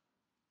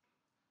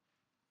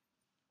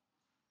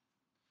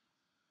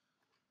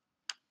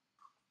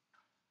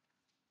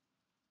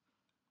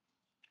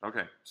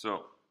 Okay,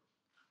 so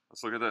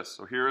let's look at this.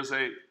 So here is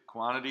a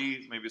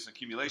quantity, maybe it's an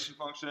accumulation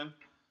function,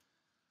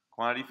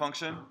 quantity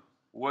function.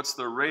 What's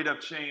the rate of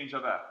change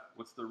of F?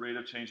 What's the rate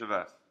of change of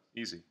F?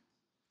 Easy.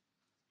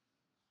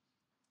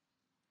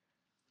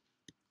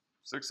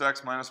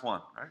 6x minus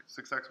 1, right?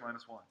 6x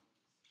minus 1.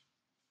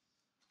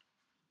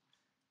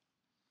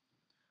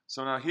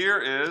 So now here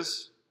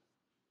is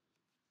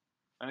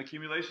an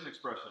accumulation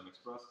expression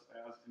expressed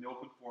as in the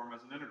open form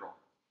as an integral.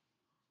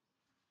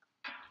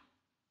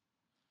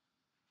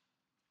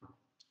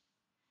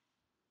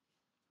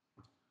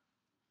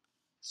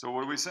 So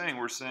what are we saying?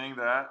 We're saying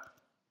that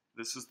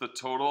this is the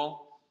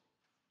total,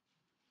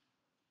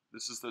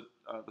 this is the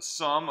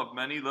sum of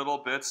many little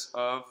bits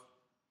of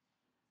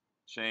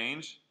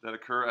change that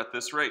occur at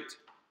this rate,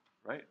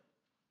 right?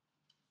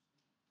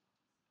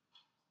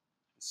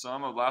 The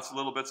sum of lots of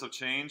little bits of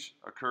change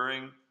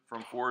occurring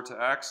from 4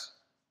 to X,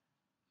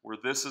 where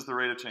this is the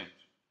rate of change.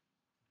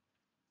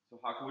 So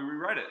how can we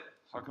rewrite it?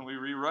 How can we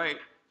rewrite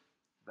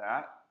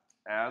that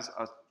as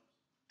a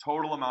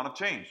total amount of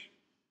change.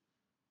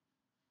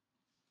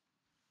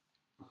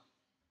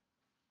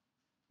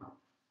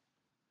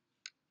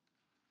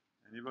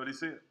 Anybody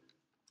see it?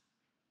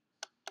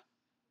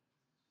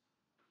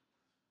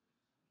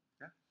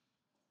 Yeah?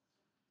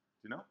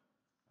 Do you know?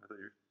 I thought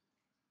you.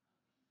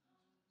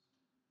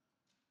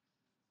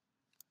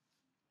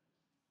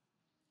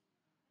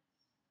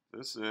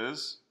 This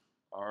is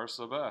R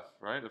sub f,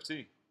 right, of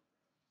t.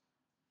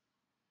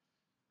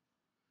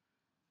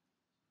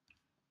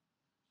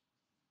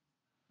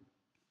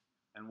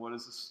 And what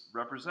does this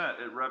represent?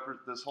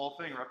 This whole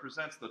thing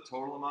represents the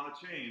total amount of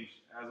change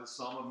as a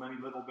sum of many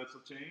little bits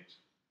of change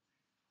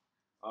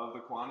of the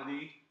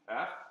quantity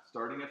f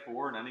starting at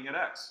 4 and ending at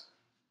x.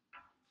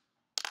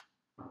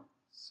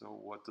 So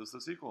what does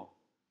this equal?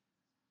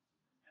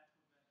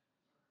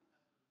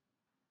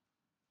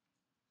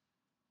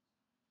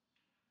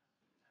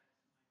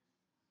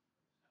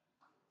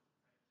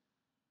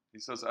 He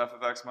says f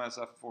of x minus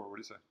f of 4. What do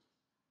you say?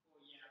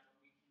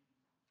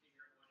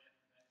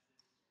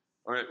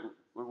 Well, yeah,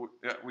 but we can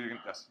figure out what f of x is. All right. Yeah, we can.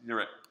 Yes, you're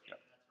right.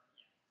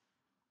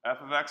 Yeah.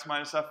 F of x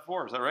minus f of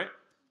 4. Is that right?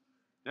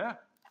 Yeah.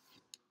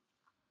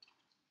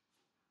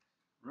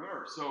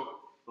 Remember, so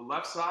the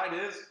left side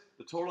is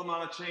the total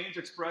amount of change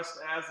expressed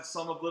as the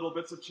sum of little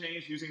bits of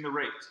change using the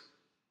rate.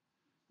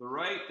 The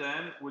right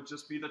then would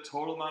just be the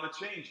total amount of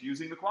change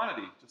using the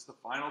quantity, just the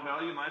final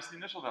value minus the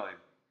initial value.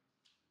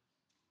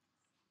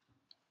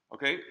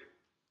 Okay?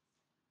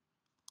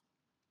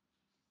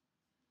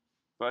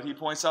 But he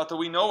points out that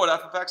we know what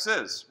f of x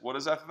is. What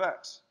is f of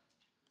x?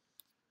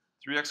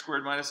 3x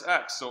squared minus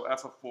x. So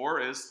f of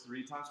 4 is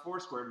 3 times 4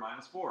 squared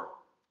minus 4.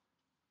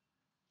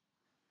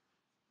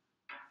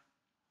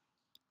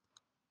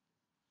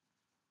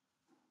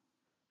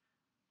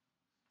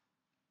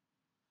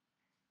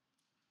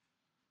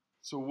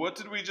 So what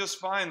did we just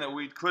find that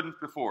we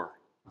couldn't before?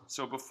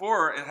 So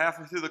before,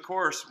 halfway through the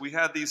course, we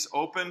had these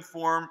open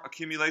form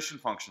accumulation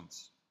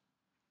functions.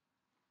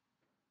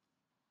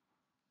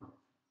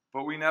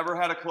 But we never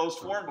had a closed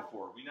form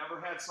before. We never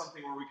had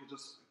something where we could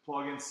just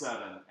plug in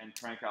 7 and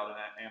crank out an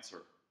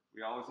answer.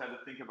 We always had to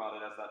think about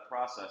it as that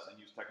process and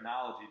use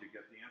technology to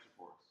get the answer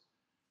for us.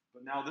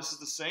 But now this is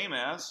the same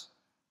as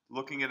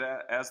looking at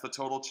it as the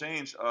total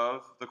change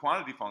of the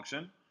quantity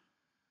function.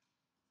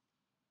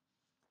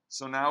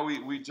 So now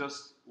we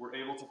just were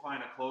able to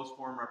find a closed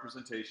form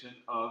representation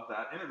of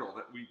that integral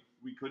that we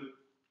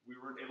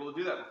weren't able to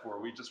do that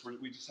before. We just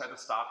had to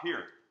stop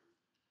here.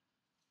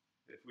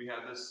 If we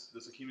had this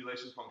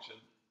accumulation function,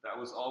 that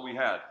was all we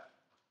had.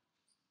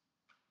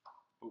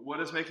 But what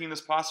is making this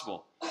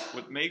possible?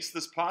 What makes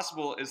this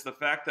possible is the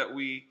fact that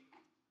we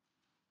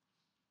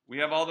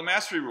have all the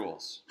mastery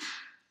rules.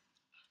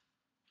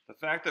 The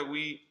fact that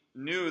we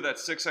knew that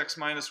 6x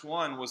minus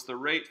 1 was the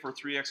rate for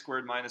 3x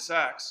squared minus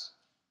x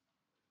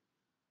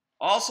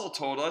also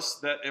told us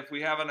that if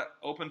we have an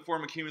open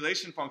form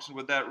accumulation function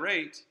with that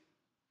rate,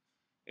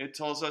 it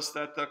tells us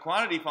that the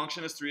quantity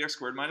function is 3x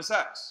squared minus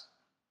x.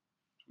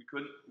 We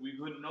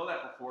couldn't know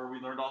that before we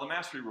learned all the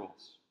mastery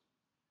rules.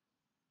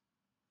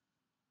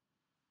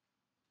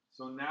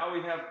 So now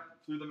we have,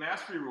 through the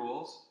mastery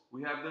rules,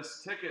 we have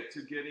this ticket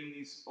to getting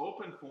these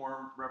open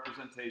form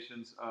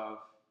representations of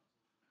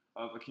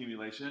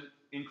accumulation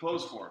in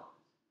closed form.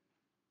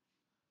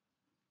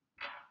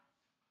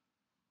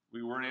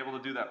 We weren't able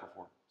to do that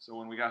before. So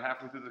when we got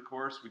halfway through the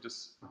course,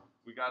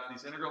 we got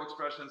these integral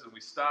expressions and we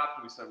stopped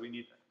and we said we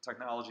need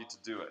technology to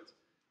do it.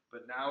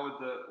 But now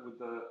with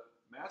the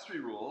mastery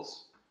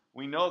rules,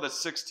 we know that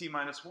 6t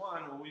minus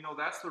 1, well, we know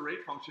that's the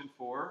rate function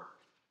for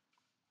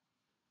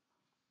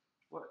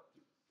what?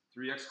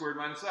 3x squared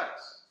minus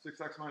x.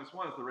 6x minus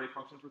 1 is the rate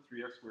function for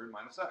 3x squared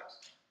minus x.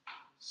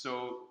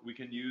 So we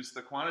can use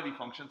the quantity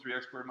function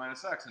 3x squared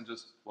minus x and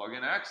just plug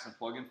in x and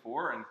plug in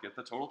 4 and get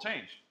the total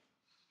change.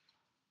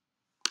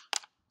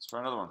 Let's try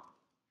another one.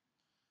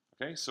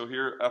 Okay, so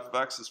here f of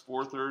x is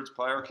 4/3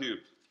 pi r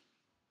cubed.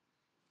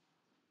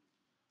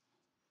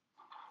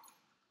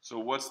 So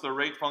what's the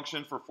rate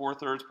function for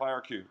 4/3 pi r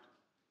cubed?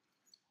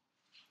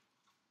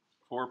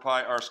 4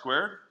 pi r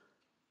squared.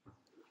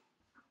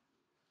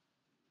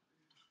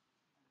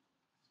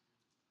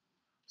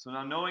 So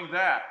now knowing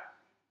that,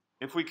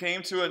 if we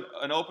came to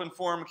an open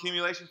form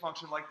accumulation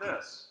function like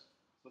this,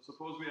 so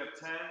suppose we have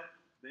 10,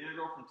 the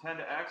integral from 10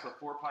 to x of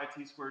 4 pi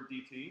t squared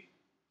dt.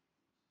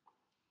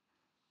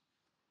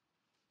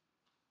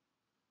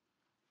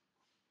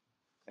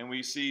 And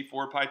we see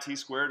 4 pi t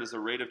squared as a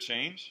rate of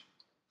change.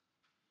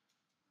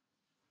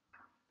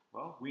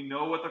 Well, we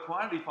know what the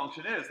quantity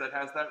function is that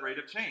has that rate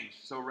of change.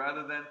 So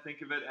rather than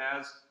think of it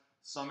as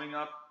summing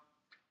up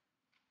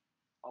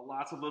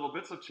lots of little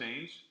bits of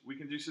change, we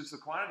can just use the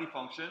quantity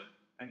function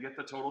and get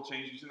the total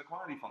change using the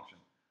quantity function.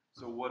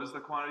 So what is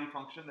the quantity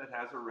function that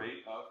has a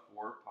rate of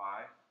 4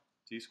 pi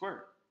t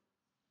squared?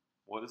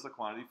 What is the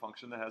quantity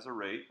function that has a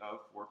rate of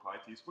 4 pi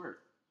t squared?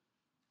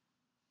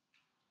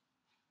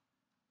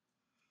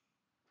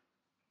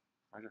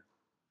 Right here.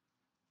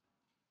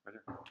 Right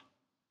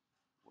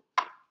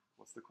here.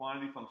 What's the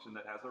quantity function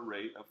that has a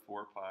rate of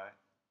 4 pi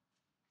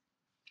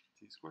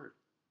t squared?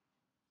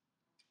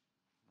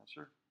 Not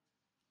sure.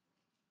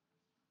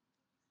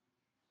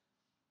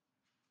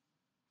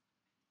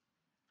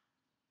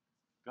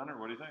 Gunnar,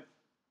 what do you think?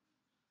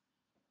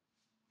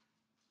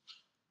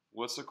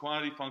 What's the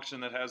quantity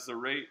function that has the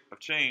rate of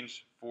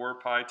change for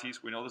pi t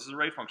squared? We know this is a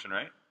rate function,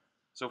 right?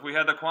 So if we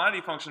had the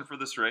quantity function for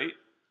this rate,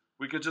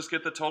 we could just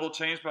get the total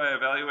change by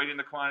evaluating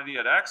the quantity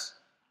at x,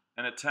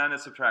 and at 10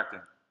 it's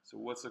subtracting. So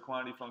what's the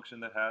quantity function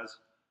that has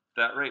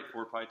that rate,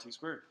 4 pi t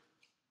squared?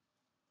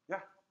 Yeah.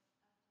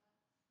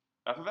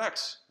 F of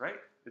x, right?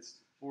 It's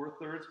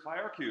 4/3 pi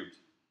r cubed.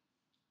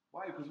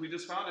 Why? Because we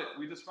just found it.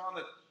 We just found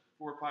that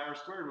 4 pi r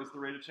squared was the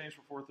rate of change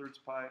for 4/3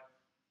 pi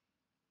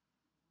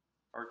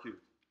r cubed.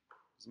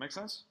 Does it make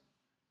sense?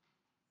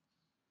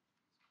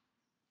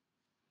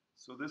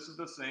 So this is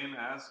the same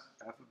as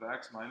f of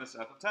x minus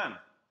f of 10.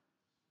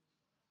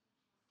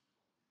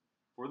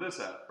 For this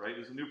f, right?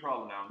 There's a new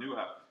problem now, new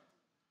f.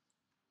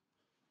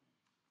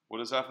 What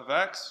is f of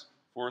x?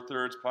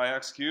 4/3 pi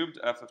x cubed.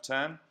 F of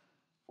 10,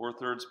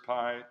 4/3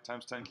 pi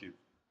times 10 cubed.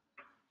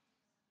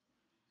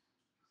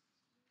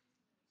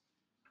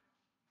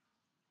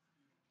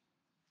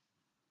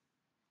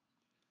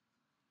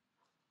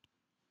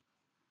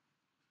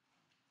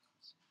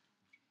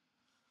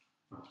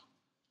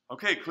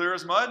 Okay, clear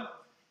as mud?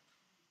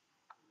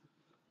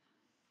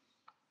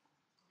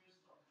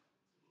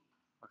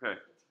 Okay.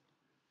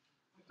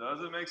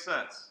 Does it make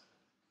sense?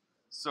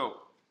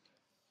 So,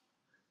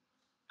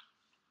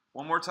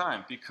 one more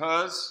time.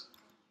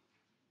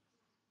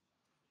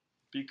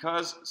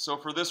 So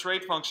for this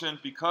rate function,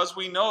 because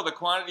we know the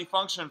quantity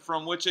function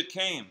from which it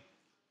came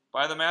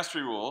by the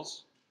mastery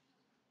rules,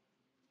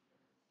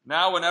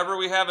 now whenever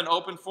we have an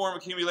open form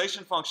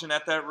accumulation function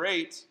at that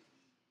rate,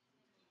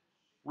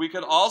 we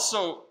could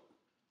also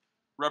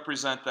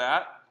represent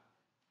that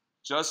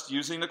just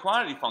using the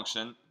quantity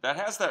function that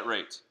has that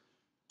rate.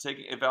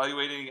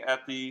 Evaluating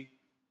at the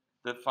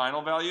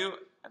final value,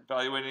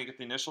 evaluating at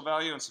the initial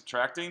value, and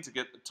subtracting to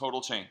get the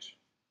total change.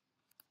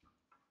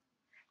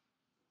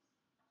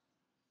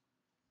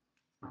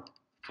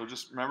 So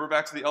just remember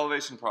back to the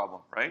elevation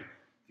problem, right?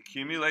 The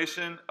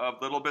accumulation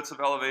of little bits of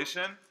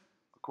elevation,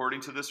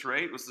 according to this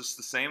rate, was just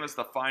the same as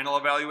the final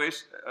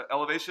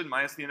elevation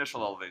minus the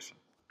initial elevation.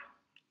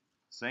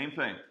 Same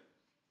thing.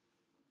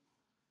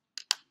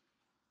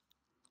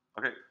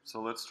 Okay,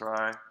 so let's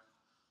try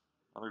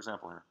another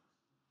example here.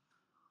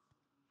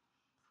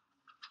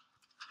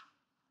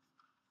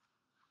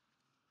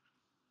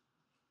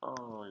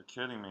 Oh, you're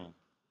kidding me.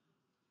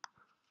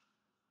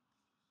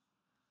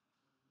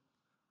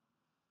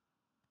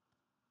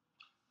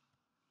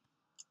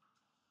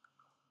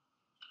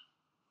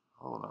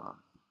 Hold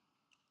on.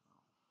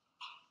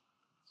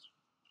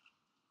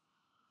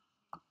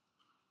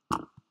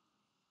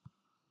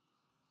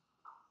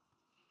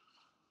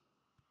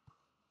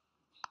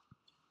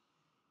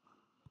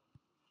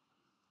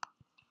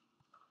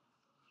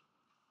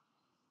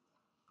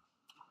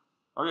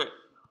 Okay,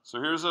 so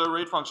here's a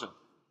rate function.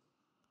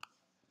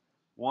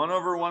 1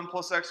 over 1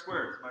 plus x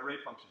squared is my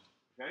rate function.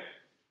 Okay?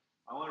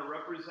 I want to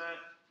represent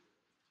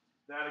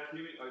that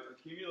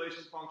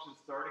accumulation function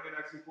starting at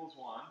x equals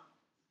 1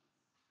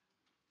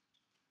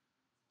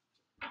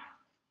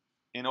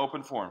 in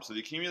open form. So the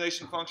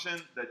accumulation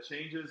function that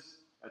changes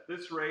at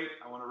this rate,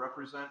 I want to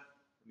represent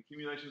an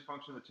accumulation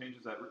function that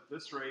changes at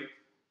this rate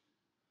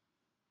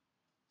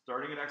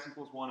starting at x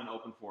equals 1 in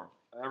open form.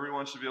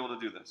 Everyone should be able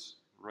to do this.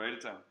 Write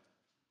it down.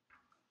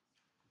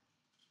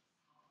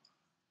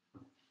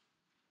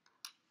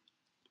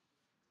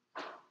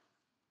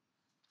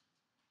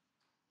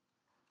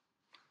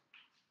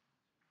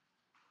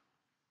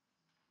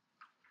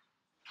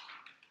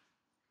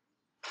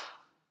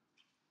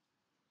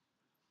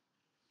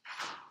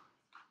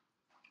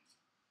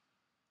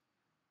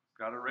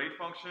 Got a rate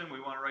function. We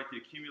want to write the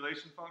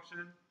accumulation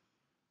function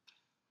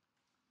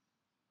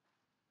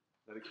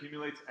that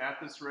accumulates at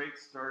this rate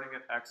starting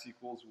at x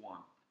equals 1.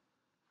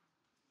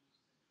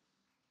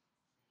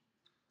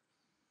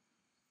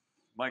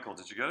 Michael,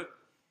 did you get it?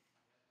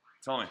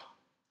 Tell me.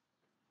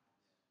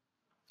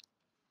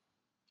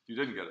 You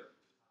didn't get it?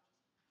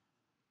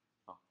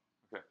 Oh,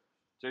 okay.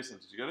 Jason,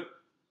 did you get it?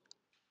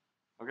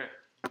 Okay.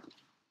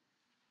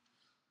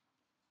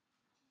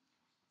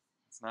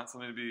 It's not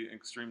something to be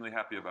extremely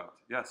happy about.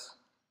 Yes?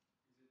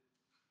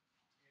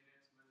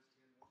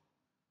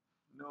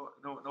 No,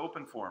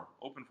 open form.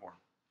 Open form.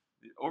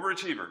 The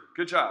overachiever.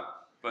 Good job.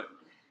 But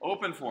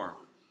open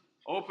form.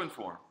 Open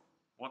form.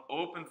 One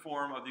open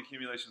form of the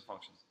accumulation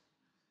function.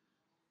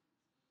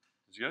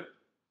 Did you get it?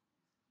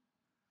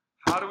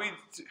 How do we,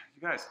 you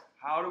guys,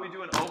 how do we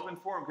do an open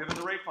form given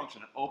the rate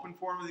function? An open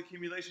form of the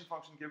accumulation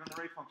function given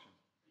the rate function.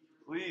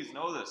 Please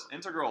know this.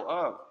 Integral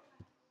of.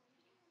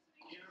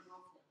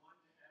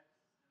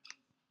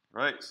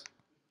 Right.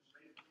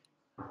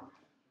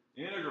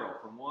 Integral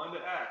from 1 to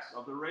x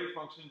of the rate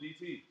function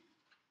dt.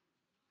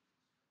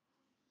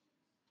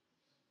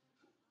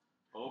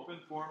 Open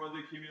form of the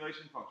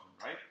accumulation function,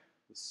 right?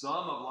 The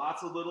sum of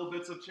lots of little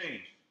bits of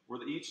change,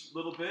 where each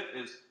little bit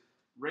is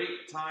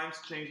rate times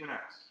change in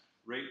x.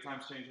 Rate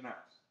times change in x.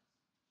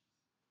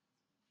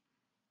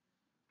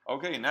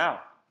 Okay,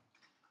 now,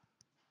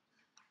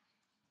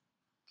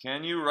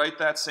 Can you write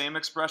that same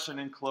expression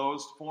in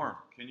closed form?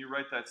 Can you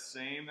write that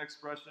same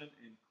expression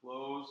in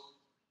closed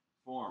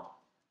form?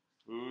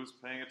 Who's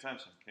paying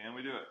attention? Can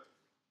we do it?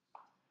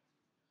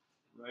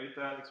 Write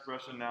that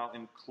expression now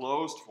in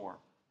closed form.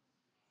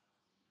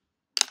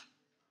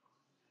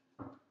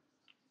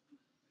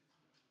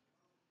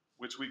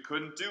 Which we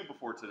couldn't do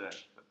before today,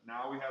 but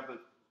now we have the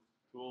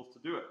tools to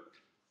do it.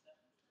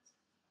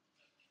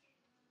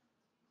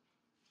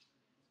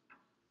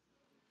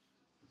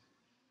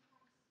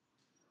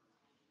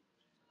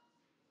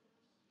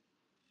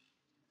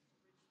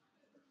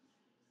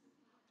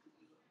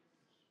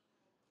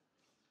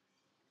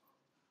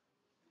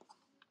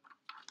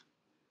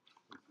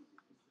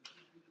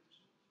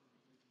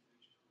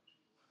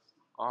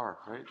 R,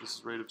 right? This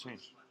is rate of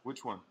change.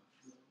 Which one?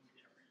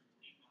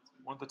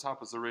 One at the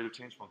top is the rate of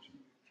change function.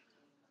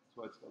 That's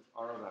why it's called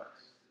R of x.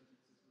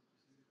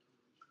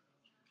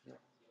 Yeah.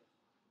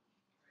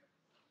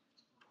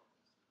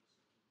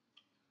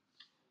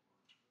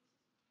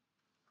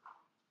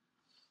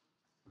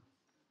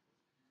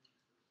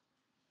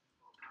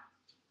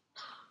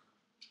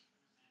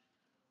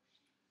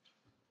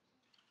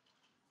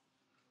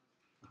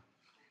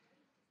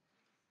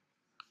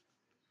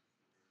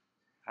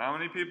 How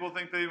many people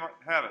think they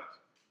have it?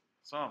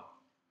 Some.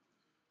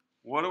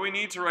 What do we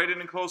need to write it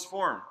in closed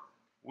form?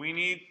 We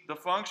need the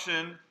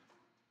function,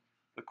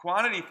 the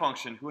quantity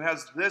function, who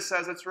has this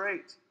as its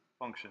rate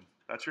function.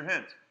 That's your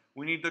hint.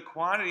 We need the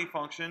quantity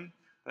function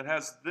that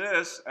has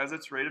this as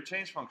its rate of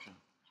change function.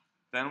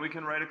 Then we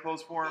can write a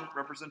closed form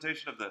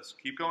representation of this.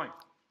 Keep going.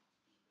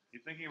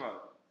 Keep thinking about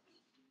it.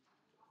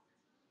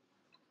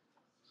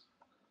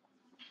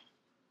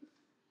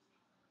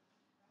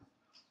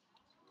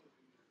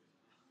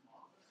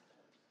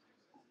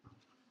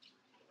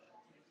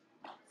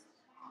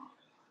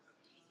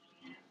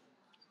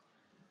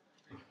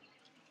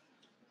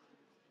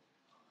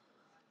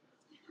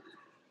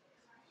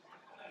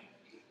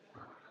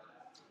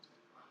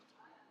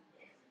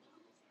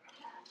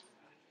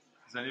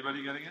 Is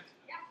anybody getting it?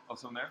 Yeah. Oh,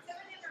 some there? Some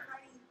of them are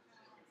writing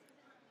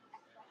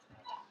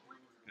one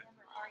of them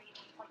are already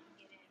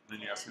plugging it in. Then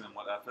you're asking them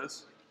what f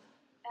is?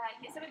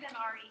 Yeah, some of them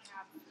already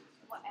have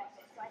what f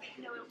is. So I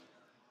didn't know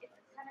it's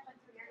kind of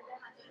unclear to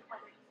them. I think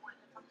whether you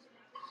want the function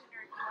notation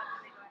or if you want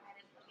them to go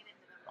ahead and plug it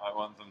into the I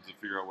want them to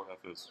figure out what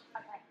f is.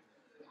 Okay.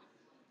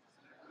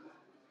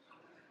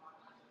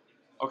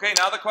 Okay,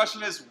 now the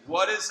question is,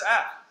 what is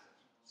f?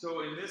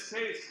 So in this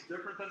case,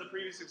 different than the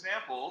previous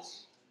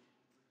examples,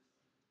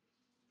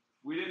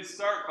 we didn't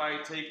start by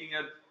taking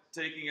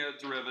a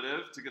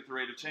derivative to get the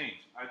rate of change.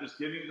 I'm just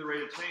giving you the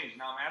rate of change.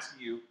 Now I'm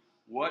asking you,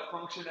 what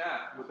function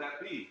f would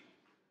that be?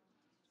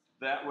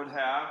 That would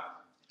have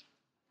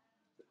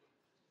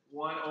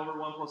 1 over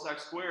 1 plus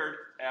x squared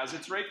as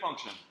its rate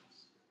function.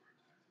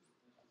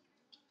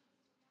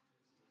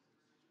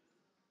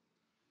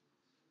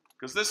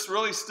 Because this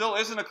really still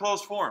isn't a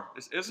closed form.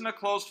 This isn't a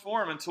closed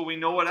form until we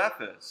know what f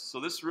is. So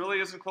this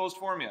really isn't closed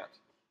form yet.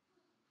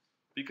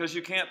 Because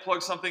you can't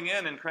plug something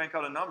in and crank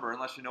out a number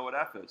unless you know what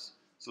f is.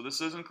 So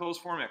this isn't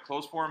closed form yet.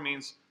 Closed form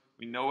means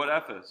we know what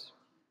f is.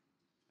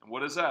 And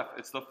what is f?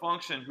 It's the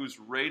function whose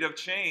rate of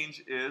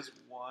change is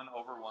 1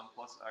 over 1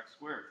 plus x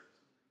squared.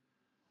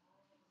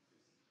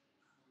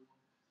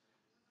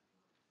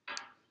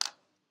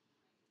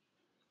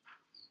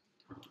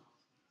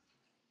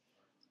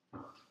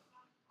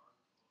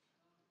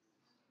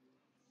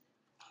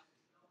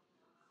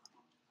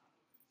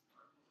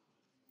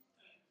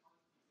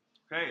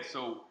 Okay,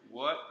 so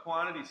what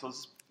quantity, so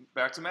let's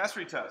back to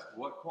mastery test.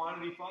 What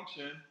quantity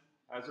function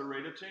has a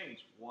rate of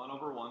change? 1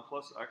 over 1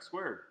 plus x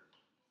squared.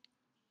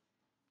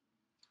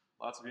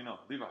 Lots of you know.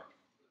 Levi.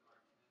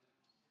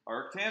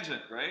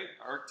 Arctangent, right?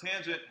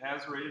 Arctangent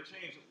has a rate of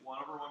change of 1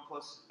 over 1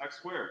 plus x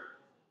squared.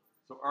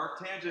 So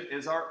arctangent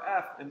is our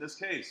f in this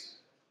case.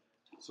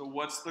 So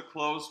what's the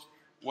closed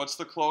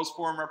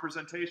form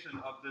representation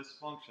of this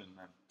function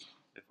then?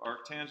 If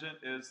arctangent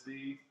is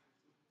the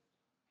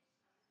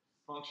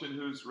function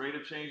whose rate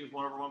of change is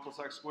 1 over 1 plus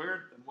x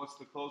squared, then what's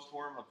the closed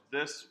form of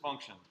this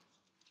function?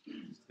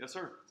 Yes,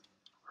 sir?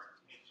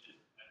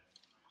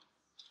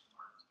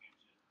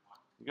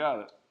 You got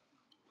it.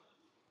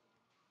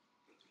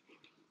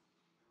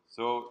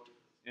 So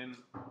in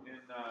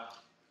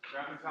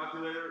graphing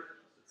calculator,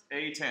 it's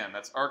A-tan.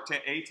 That's arctan.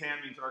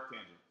 A-tan means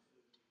arctangent.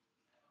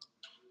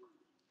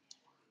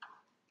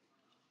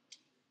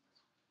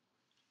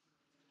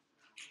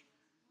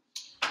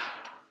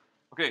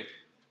 Okay.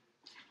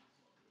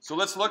 So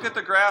let's look at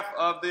the graph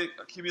of the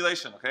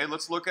accumulation, okay?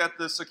 Let's look at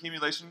this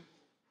accumulation.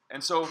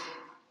 And so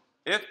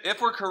if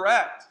we're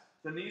correct,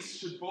 then these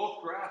should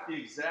both graph the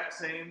exact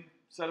same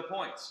set of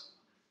points.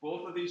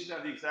 Both of these should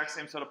have the exact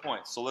same set of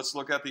points. So let's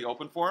look at the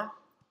open form.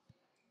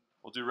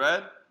 We'll do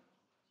red,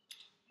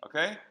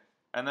 okay?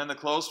 And then the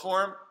closed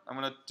form, I'm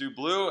going to do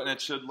blue, and it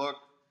should look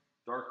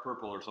dark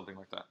purple or something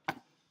like that.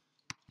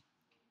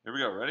 Here we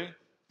go, ready?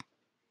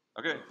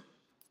 Okay.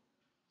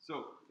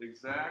 So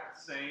exact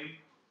same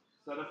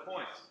set of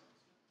points.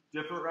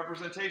 Different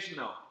representation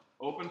though.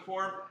 Open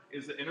form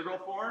is the integral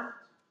form.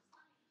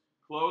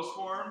 Closed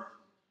form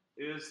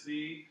is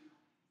the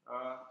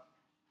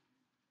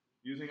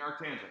using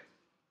arctangent.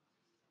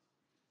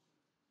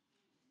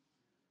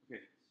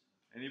 Okay,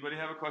 anybody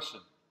have a question?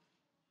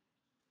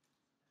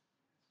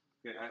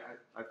 Okay,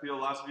 I feel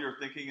lots of you are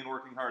thinking and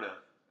working hard at it.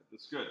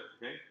 That's good,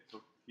 okay?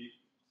 So keep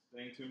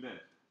staying tuned in.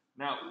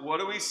 Now, what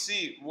do we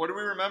see? What do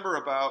we remember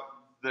about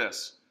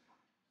this?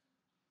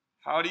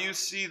 How do you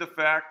see the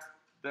fact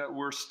that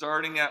we're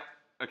starting at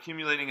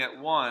accumulating at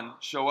 1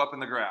 show up in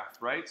the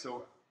graph, right?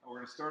 So we're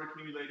going to start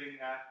accumulating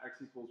at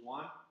x equals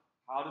 1.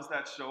 How does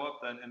that show up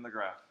then in the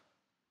graph?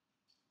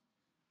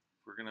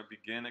 We're going to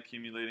begin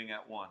accumulating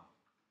at 1.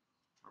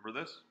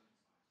 Remember this?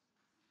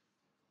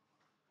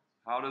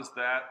 How does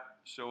that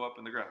show up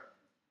in the graph?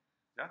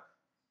 Yeah?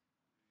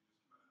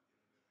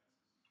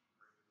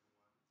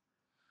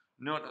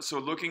 No, so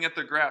looking at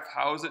the graph,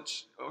 how is it?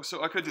 Oh,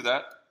 so I could do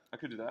that. I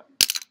could do that.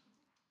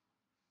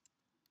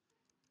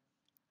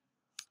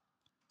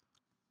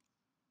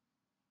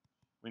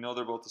 We know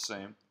they're both the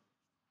same.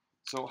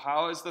 So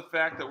how is the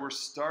fact that we're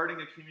starting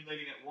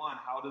accumulating at 1,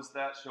 how does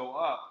that show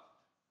up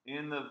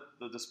in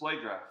the display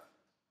graph?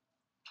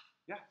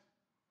 Yeah.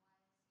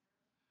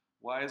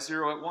 Y is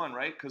 0 at 1,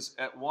 right? Because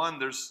at 1,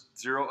 there's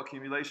 0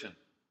 accumulation,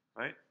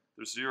 right?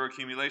 There's 0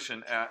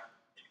 accumulation at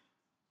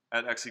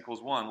x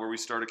equals 1, where we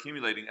start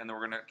accumulating, and then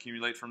we're going to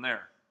accumulate from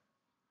there,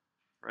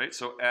 right?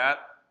 So at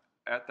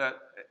the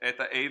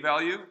a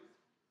value,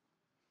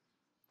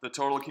 the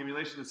total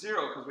accumulation is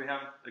 0 because we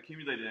haven't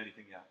accumulated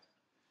anything yet.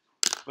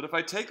 But if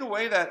I take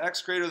away that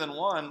x greater than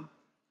 1,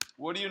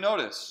 what do you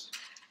notice?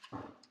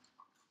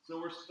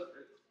 So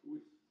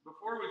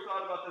before we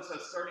thought about this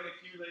as starting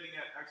accumulating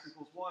at x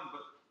equals 1,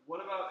 but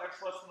what about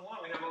x less than 1?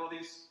 We have all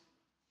these,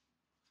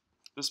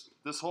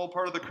 this whole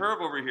part of the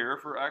curve over here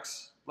for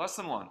x less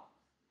than 1.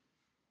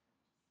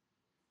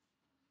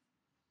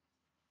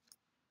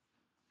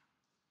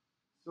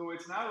 So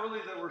it's not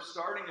really that we're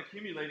starting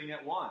accumulating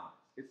at 1.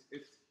 It's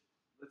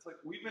like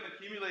we've been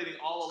accumulating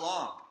all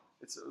along.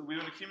 We've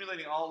been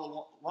accumulating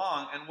all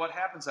along, and what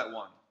happens at 1?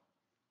 What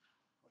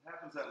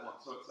happens at 1?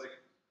 So it's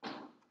like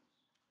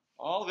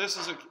all this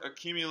is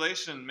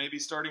accumulation, maybe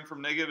starting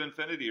from negative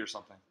infinity or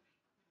something.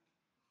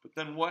 But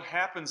then what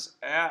happens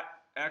at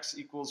x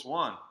equals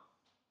 1?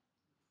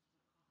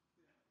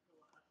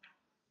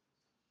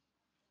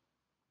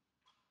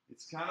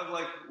 It's kind of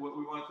like what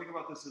we want to think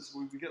about this is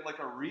we get like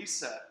a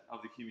reset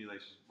of the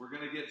accumulation. We're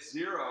going to get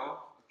 0,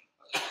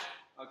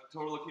 a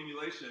total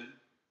accumulation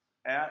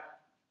at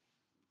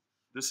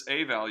this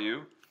a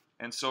value.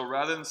 And so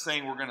rather than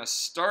saying we're going to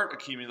start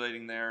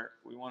accumulating there,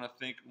 we want to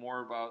think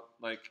more about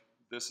like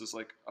this is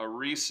like a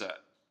reset.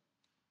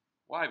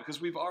 Why? Because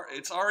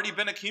it's already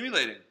been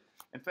accumulating.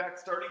 In fact,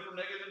 starting from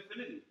negative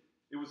infinity,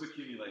 it was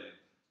accumulating.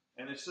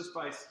 And it's just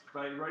by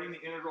writing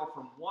the integral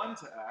from 1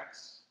 to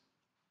x,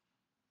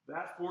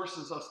 that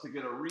forces us to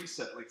get a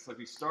reset. Like, so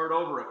we start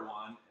over at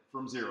 1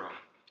 from 0,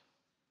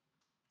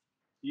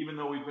 even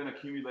though we've been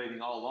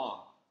accumulating all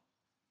along.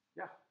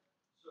 Yeah?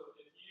 So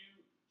if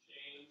you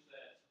change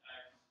that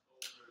x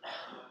over 1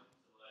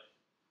 to like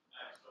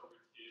x over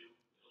 2,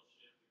 it'll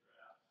shift the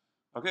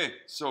graph. Okay,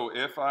 so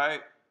if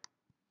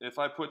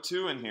I put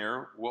 2 in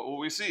here, what will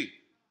we see?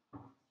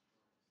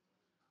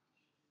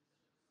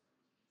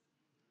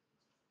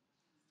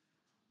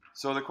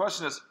 So the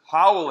question is,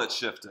 how will it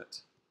shift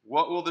it?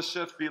 What will the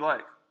shift be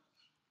like?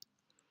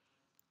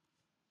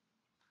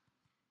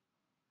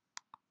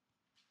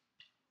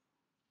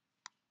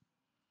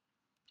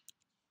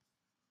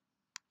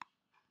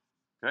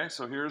 Okay,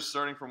 so here's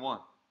starting from 1.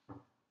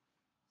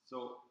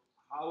 So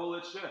how will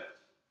it shift?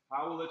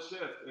 How will it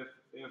shift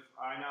if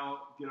I now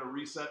get a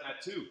reset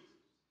at 2?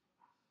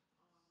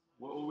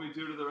 What will we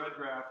do to the red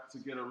graph to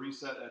get a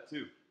reset at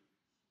 2?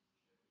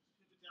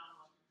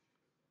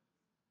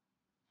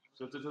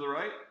 Shift it to the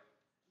right?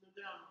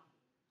 Down.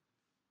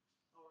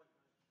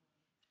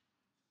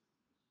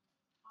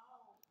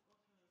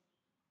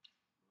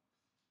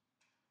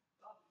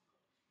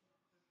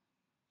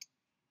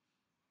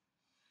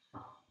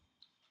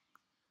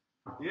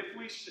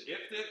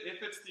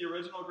 If it's the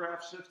original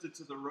graph shifted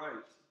to the right,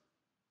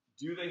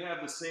 do they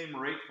have the same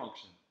rate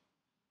function?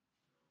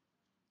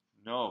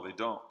 No, they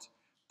don't.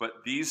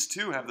 But these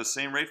two have the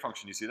same rate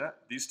function. You see that?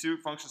 These two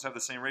functions have the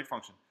same rate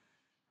function.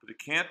 But it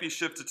can't be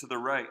shifted to the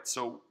right.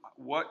 So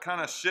what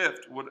kind of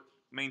shift would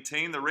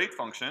maintain the rate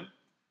function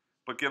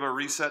but give a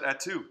reset at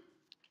 2?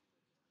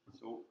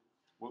 So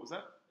what was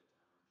that?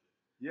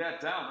 Yeah,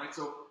 down, right?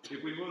 So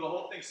if we move the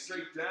whole thing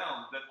straight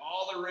down, then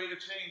all the rate of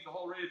change, the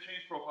whole rate of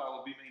change profile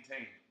will be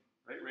maintained.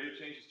 Right? Rate of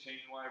change is change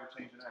in y over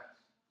change in x.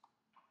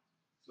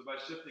 So by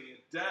shifting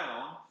it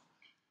down,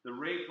 the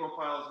rate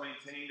profile is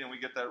maintained and we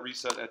get that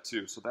reset at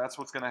 2. So that's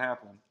what's going to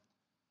happen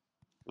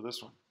for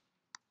this one.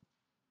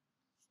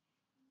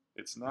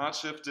 It's not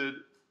shifted,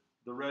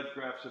 the red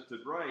graph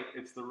shifted right,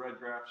 it's the red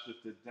graph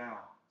shifted down.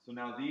 So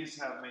now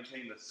these have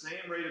maintained the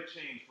same rate of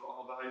change for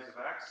all values of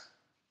x,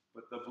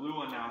 but the blue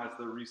one now has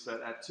the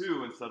reset at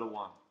 2 instead of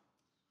 1.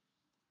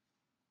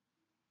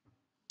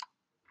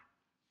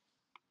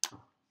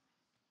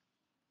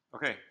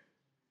 Okay.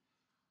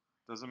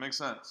 Does it make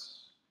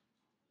sense?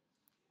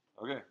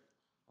 Okay,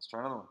 let's try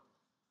another one.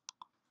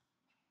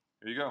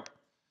 Here you go.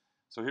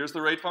 So here's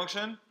the rate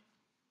function.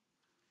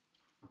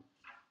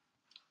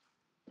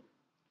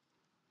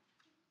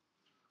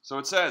 So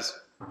it says,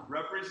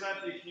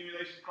 represent the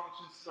accumulation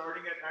function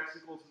starting at x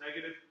equals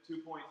negative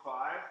 2.5.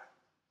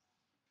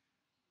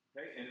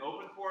 Okay, in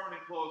open form and in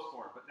closed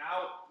form. But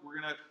now we're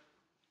going to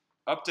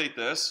update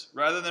this.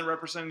 Rather than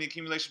representing the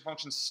accumulation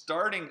function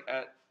starting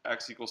at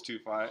x equals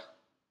 2.5,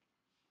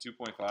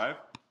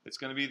 it's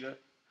going to be the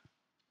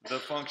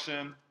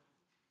function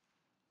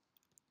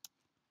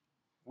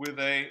with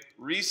a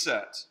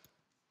reset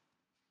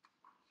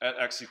at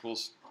x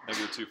equals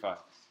negative 2.5.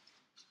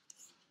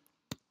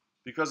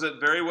 Because it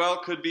very well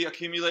could be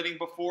accumulating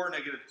before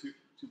negative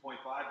 2.5,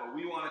 but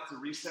we want it to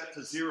reset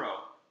to 0.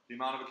 The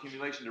amount of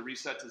accumulation to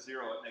reset to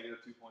 0 at negative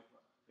 2.5.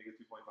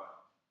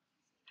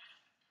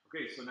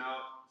 Okay, so now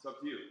it's up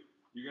to you.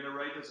 You're going to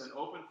write this in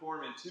open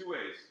form in two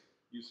ways.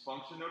 Use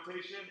function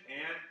notation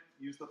and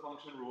use the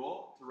function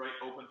rule to write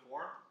open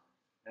form,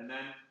 and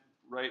then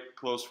write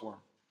closed form.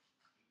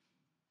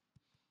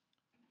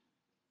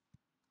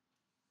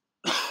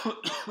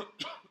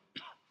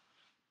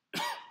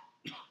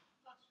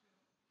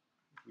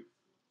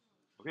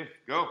 Okay,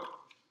 go.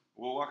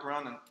 We'll walk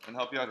around and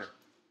help you out here.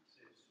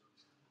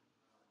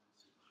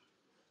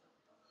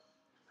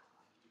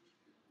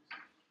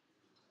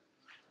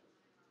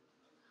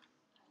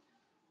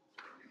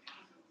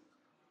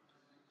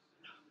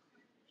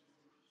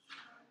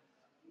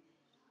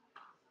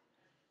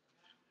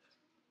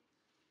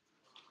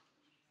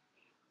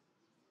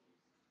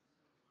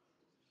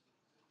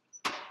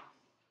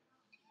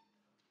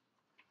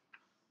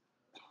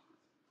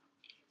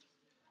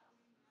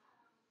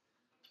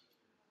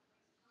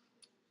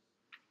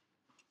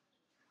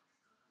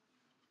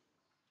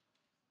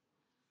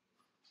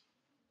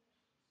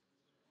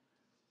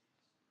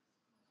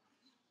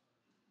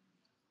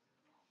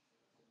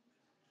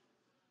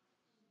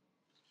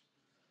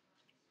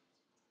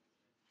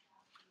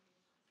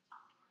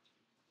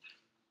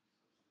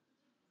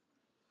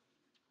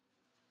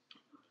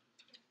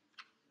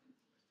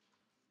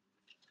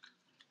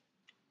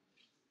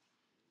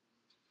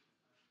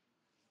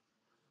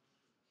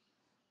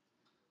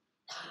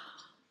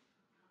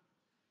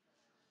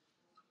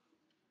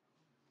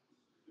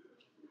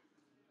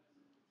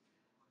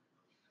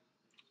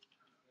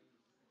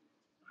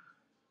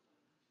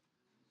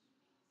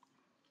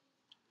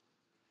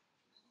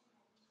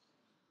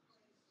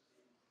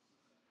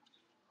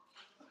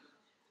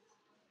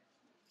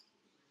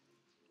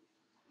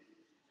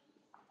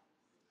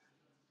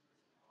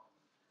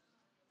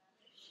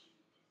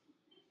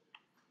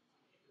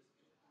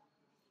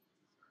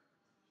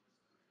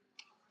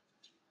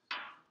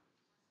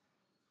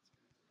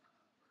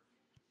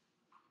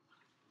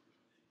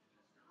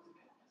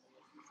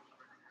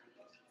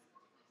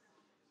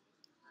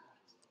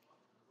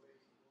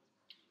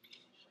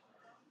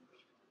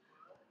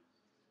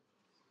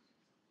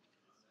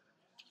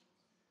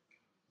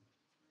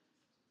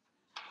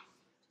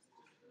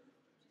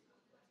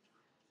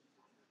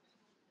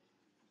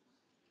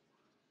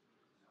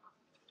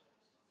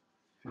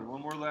 Okay,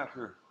 one more lap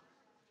here.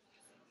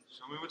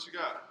 Show me what you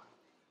got.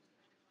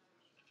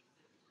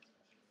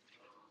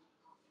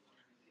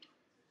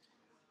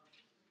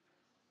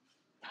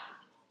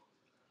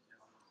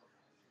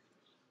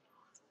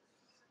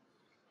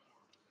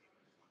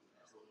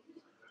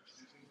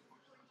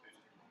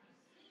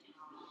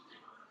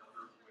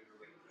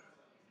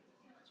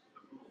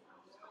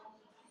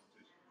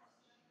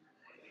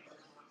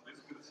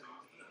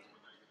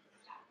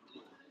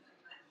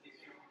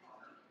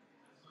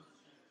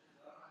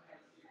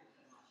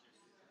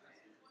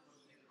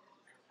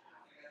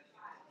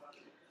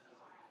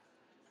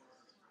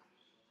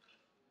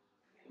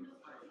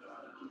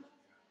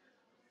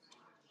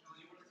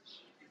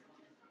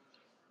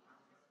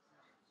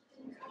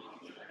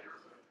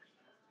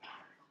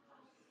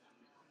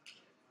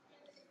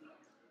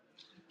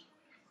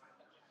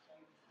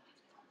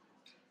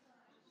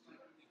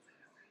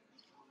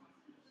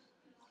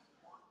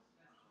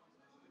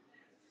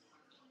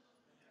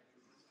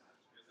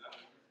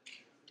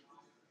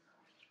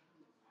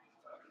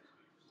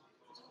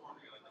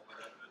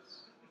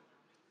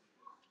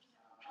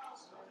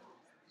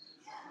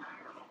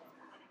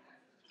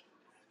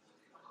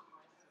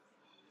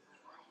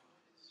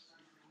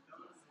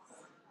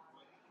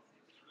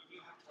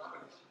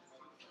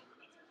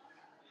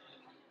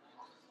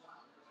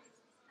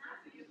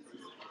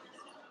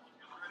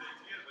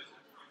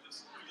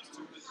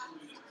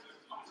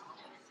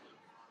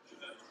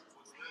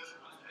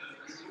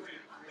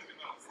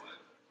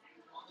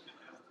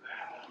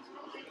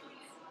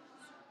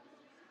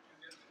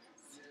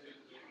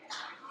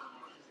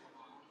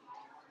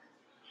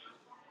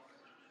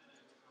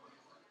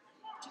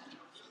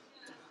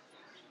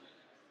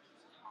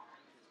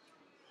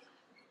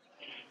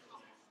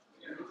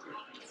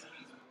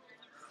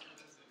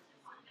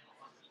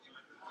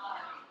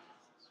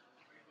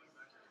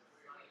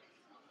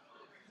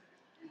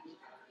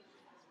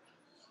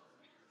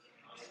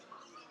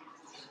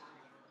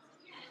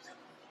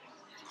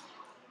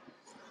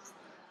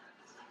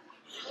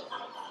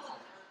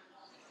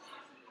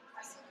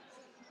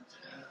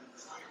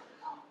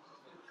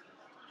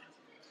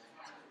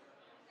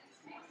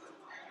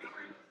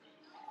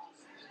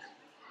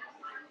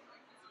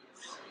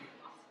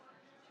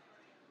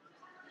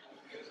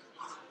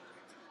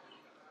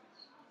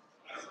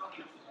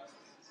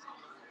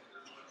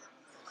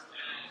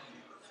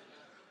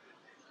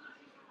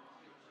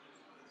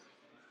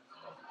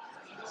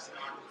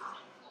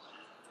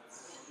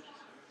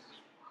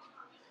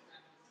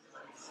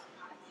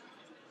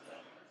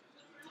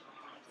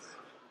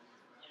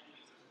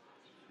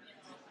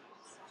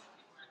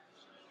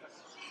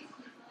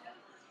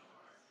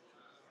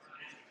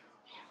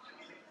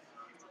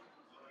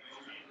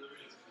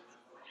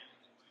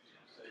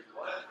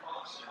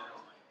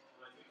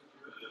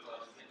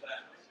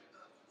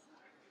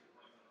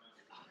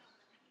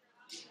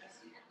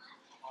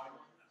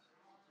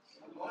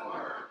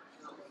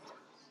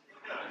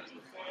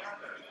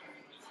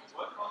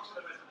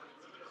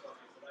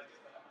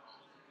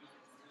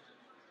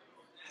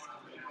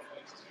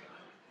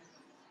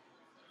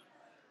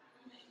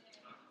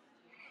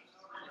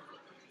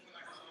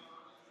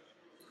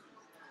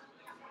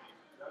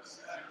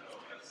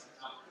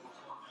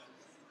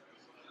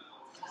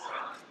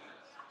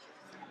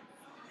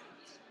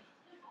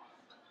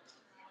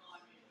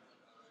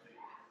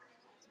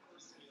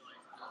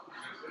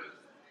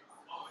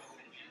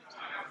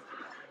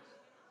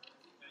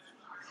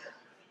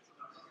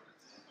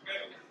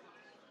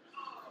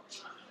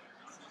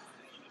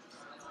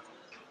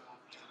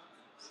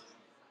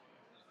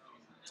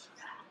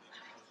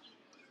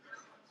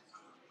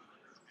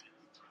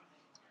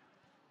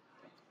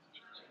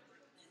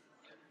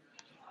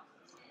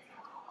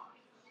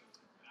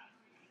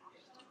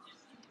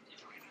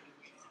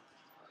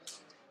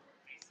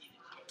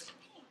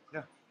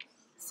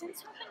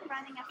 Since we've been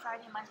running a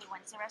Friday, Monday,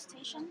 Wednesday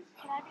recitation,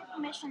 could I have your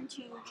permission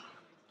to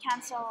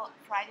cancel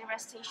Friday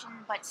recitation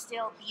but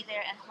still be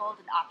there and hold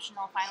an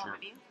optional final Sure.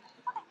 review?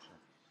 Okay.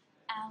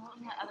 And what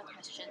was my other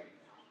question? Do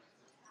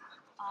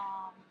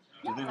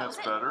you think that was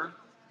that's it. better? Do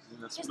you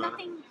think that's better?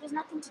 There's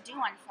nothing to do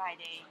on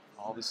Friday.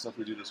 All the stuff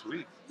we do this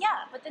week.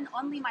 Yeah, but then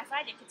only my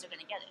Friday kids are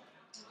gonna get it.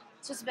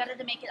 So it's better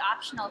to make it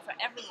optional for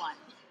everyone,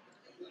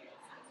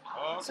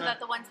 Oh, okay. so that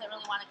the ones that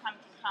really want to come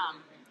can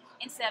come.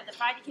 Instead of the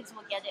Friday kids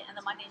will get it and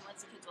the Monday and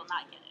Wednesday kids will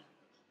not get it.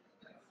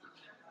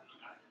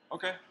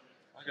 Okay.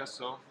 I guess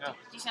so. Yeah. Do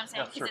you see what I'm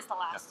saying? Yeah, Because sure. it's the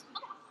last.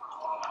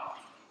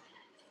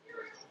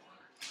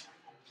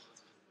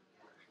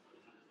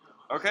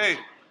 Okay.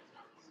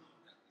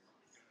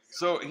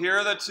 So here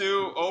are the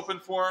two open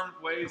form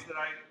ways that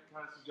I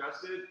kind of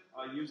suggested.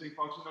 Using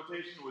function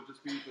notation would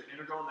just be the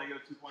integral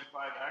negative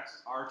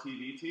 2.5x RT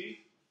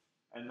dt.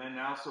 And then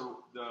now,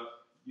 so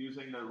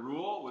using the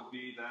rule would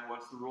be then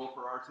what's the rule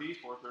for RT?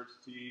 4/3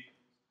 t,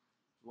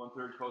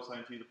 1/3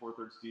 cosine t to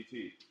 4/3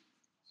 dt.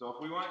 So if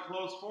we want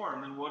closed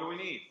form, then what do we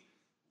need?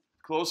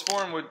 Closed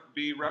form would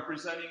be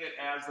representing it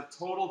as the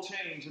total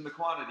change in the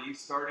quantity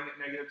starting at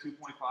negative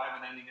 2.5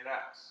 and ending at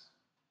x.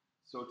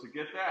 So to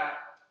get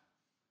that,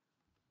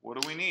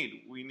 what do we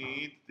need? We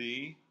need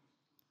the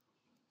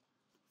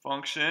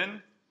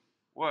function,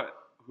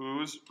 what?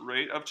 Whose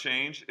rate of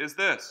change is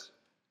this?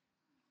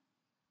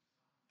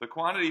 The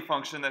quantity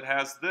function that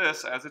has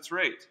this as its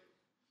rate.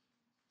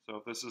 So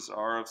if this is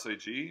r of, say,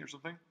 g or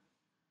something,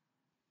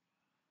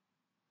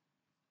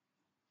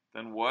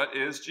 then what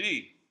is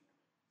g?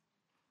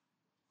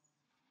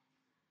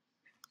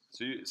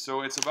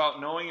 So it's about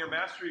knowing your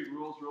mastery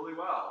rules really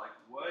well.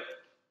 Like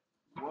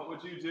what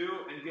would you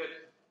do and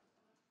get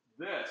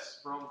this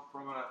from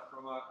an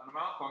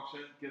amount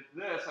function? Get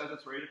this as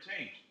its rate of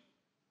change.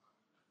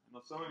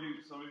 Now some of you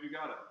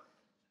got it.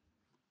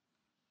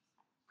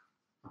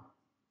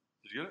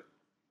 Did you get it?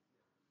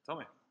 Tell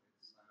me.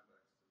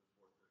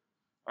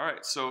 All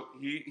right. So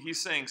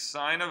he's saying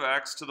sine of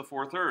x to the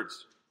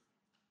 4/3.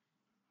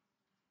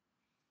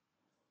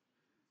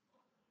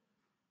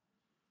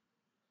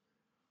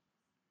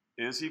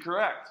 Is he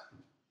correct?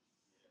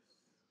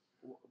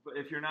 But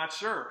if you're not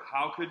sure,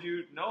 how could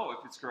you know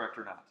if it's correct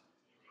or not?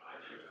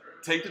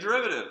 Take the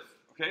derivative.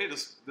 Okay,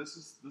 this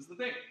is the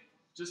thing.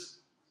 Just,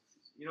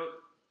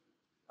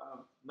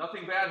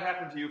 nothing bad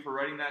happened to you for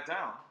writing that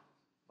down,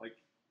 like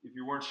if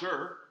you weren't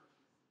sure.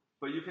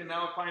 But you can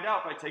now find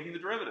out by taking the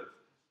derivative.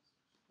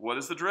 What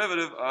is the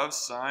derivative of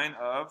sine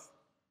of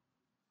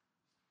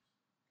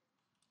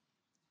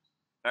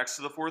x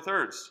to the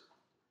 4/3?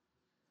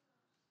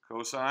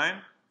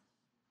 Cosine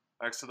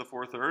x to the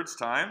 4/3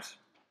 times,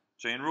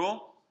 chain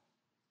rule,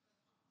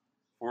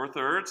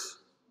 4/3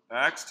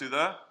 x to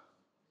the,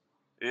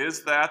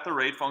 is that the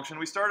rate function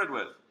we started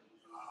with?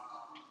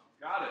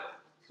 Got it.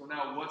 So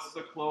now what's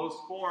the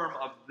closed form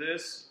of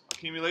this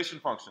accumulation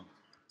function?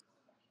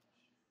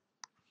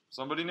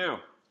 Somebody knew.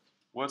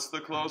 What's the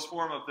closed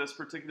form of this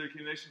particular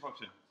accumulation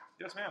function?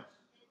 Yes, ma'am.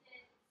 Is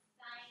it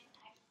sine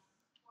x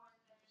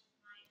 4/3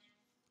 minus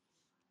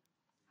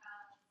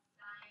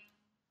sine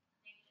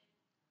negative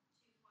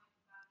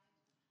 2.5?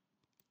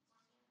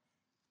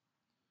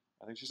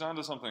 I think she's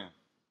onto something.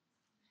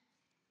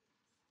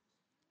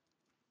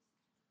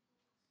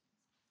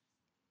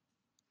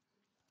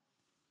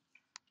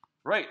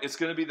 Right, it's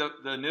going to be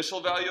the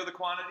initial value of the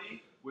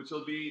quantity, which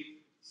will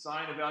be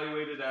sine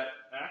evaluated at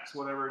x,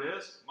 whatever it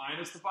is,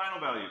 minus the final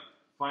value.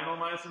 Final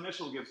minus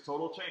initial gives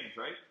total change,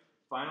 right?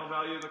 Final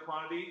value of the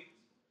quantity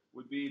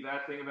would be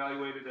that thing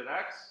evaluated at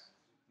x,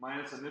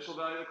 minus initial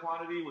value of the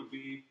quantity would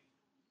be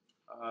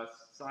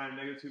sine of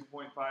negative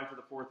 2.5 to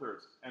the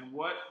 4/3. And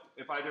what,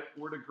 if I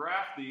were to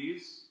graph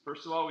these,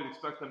 first of all, we'd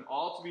expect them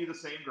all to be the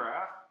same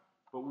graph,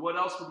 but what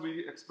else would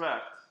we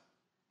expect?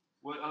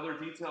 What other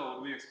detail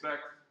would we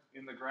expect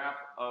in the graph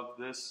of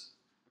this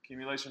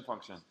accumulation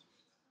function?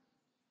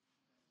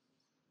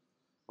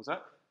 What's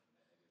that?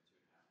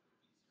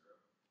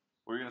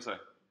 What were you going to say?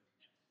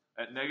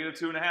 At negative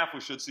 2.5, we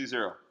should see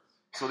 0.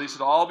 So these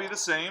should all be the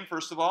same,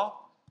 first of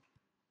all.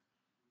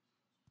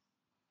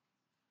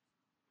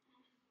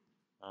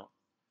 Oh.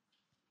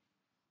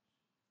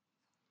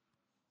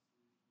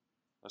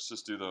 Let's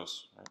just do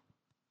those. Right?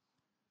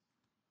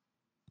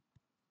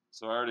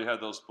 So I already had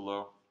those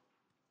below.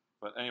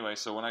 But anyway,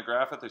 so when I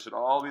graph it, they should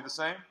all be the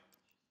same.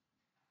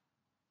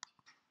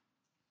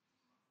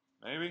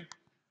 Maybe.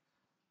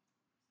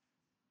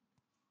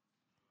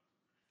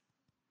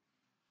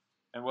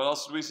 And what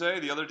else did we say?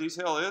 The other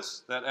detail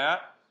is that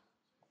at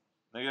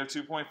negative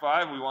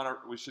 2.5,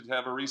 we should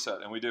have a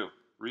reset, and we do.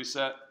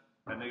 Reset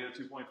at negative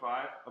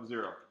 2.5 of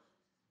 0.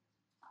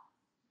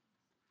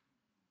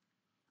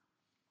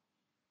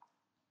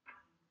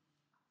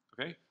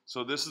 Okay,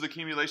 so this is the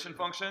accumulation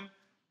function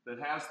that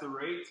has the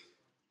rate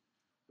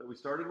that we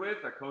started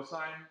with, that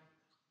cosine,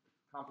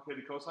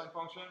 complicated cosine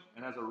function,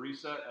 and has a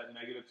reset at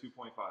negative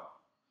 2.5.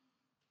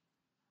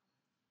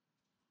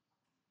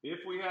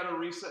 If we had a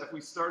reset, if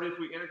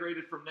we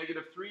integrated from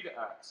negative 3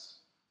 to x,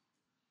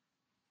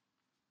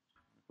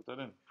 put that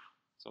in.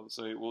 So let's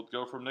say we'll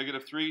go from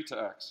 -3 to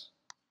x.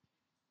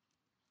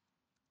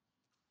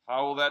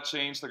 How will that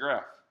change the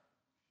graph?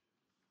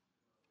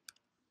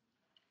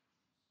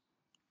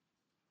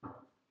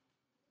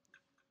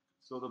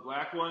 So the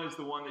black one is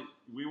the one that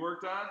we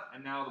worked on,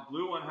 and now the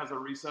blue one has a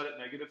reset at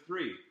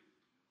 -3.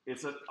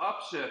 It's an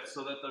upshift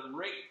so that the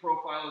rate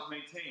profile is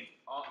maintained.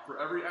 For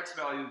every x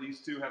value,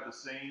 these two have the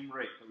same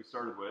rate that we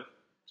started with,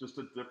 just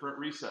a different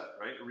reset,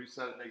 right? A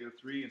reset at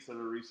 -3 instead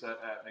of a reset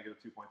at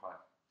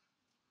 -2.5.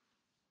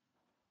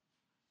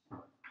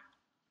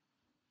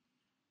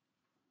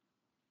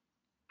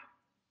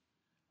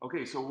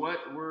 Okay, so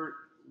what we're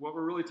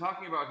really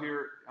talking about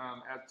here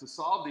to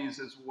solve these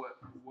is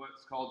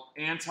what's called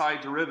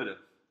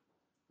antiderivative,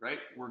 right?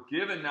 We're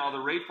given now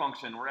the rate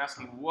function. We're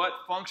asking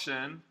what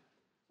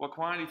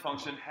quantity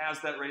function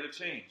has that rate of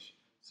change?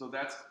 So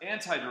that's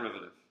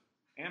antiderivative.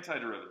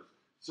 Antiderivative.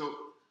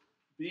 So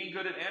being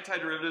good at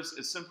antiderivatives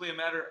is simply a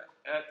matter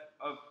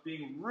of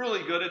being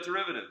really good at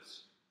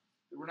derivatives.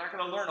 We're not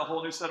going to learn a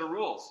whole new set of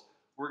rules.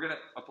 We're going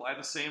to apply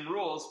the same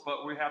rules,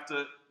 but we have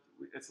to,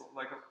 it's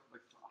like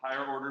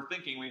higher order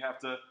thinking. We have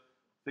to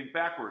think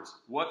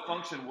backwards. What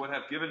function would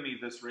have given me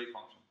this rate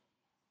function?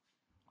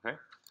 Okay,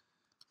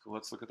 so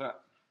let's look at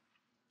that.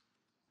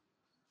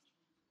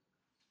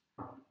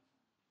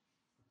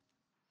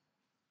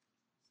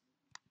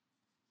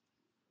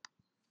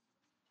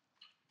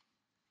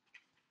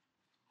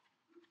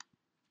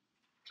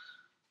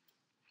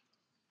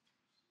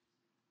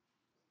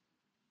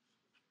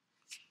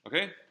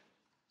 Okay,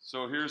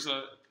 so here's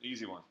an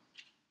easy one.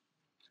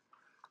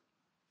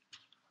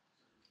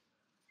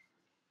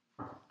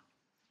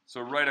 So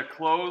write a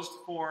closed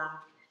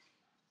form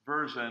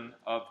version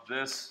of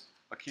this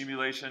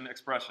accumulation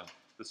expression,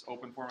 this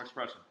open form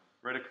expression.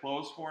 Write a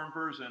closed form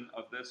version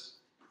of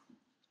this.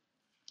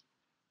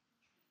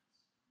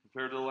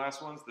 Compared to the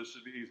last ones, this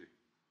should be easy.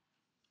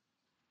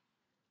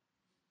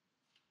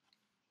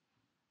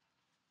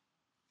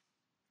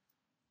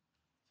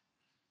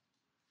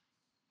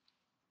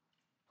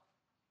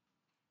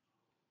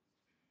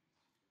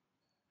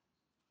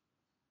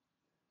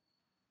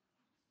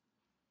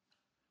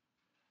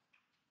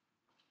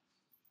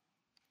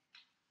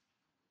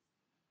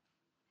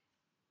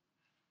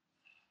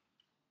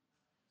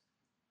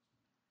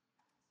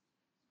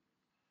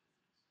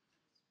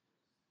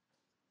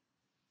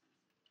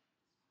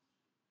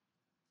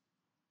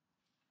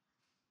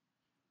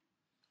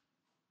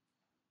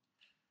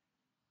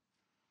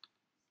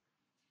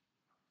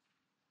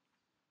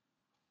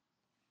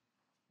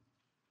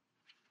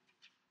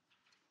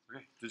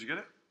 Okay, did you get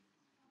it?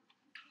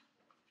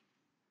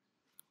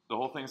 The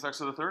whole thing's x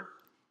to the third?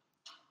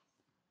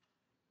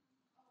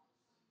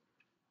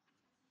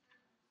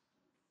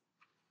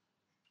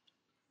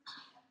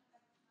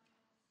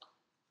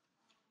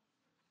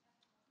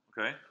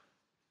 Okay,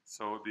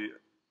 so it would be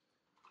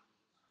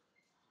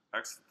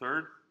x to the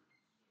third.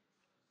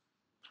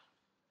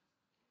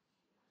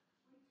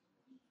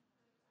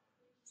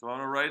 So I'm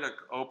going to write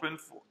an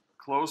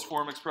closed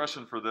form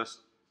expression for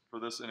this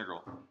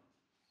integral.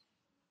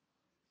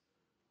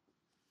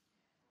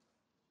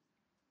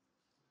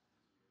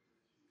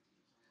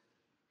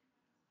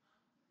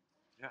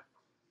 Yeah.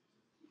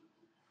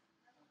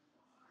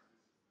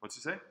 What's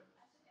he say?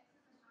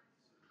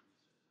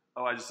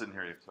 Oh, I just didn't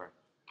hear you. Sorry.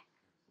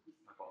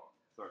 My fault.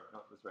 Sorry.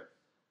 No, that's right.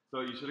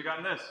 So you should have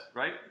gotten this,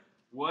 right?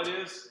 What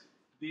is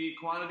the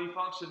quantity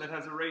function that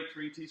has a rate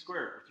 3t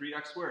squared, or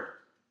 3x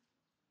squared?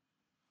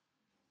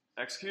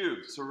 X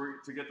cubed. So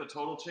to get the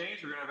total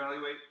change, we're going to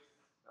evaluate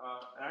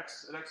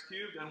x at x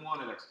cubed and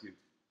 1 at x cubed.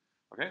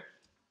 Okay?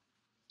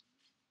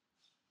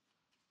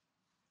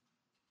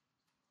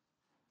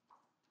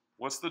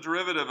 What's the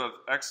derivative of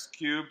x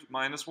cubed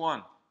minus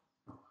 1?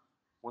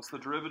 What's the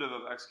derivative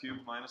of x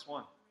cubed minus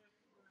 1?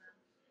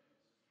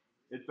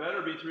 It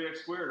better be 3x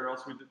squared, or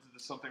else we did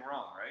something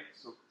wrong, right?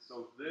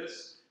 So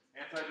this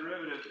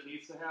antiderivative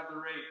needs to have the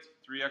rate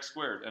 3x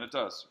squared, and it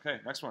does.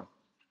 Okay, next one.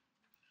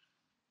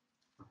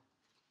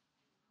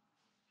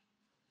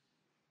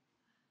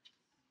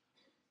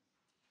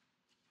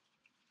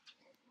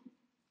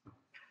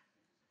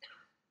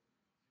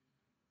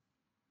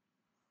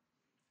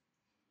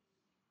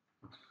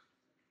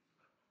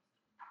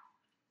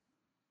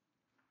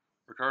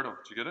 Ricardo,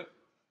 did you get it?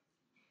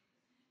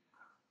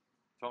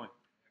 Tell me.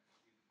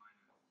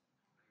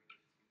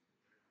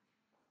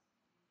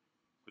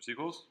 Which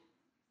equals?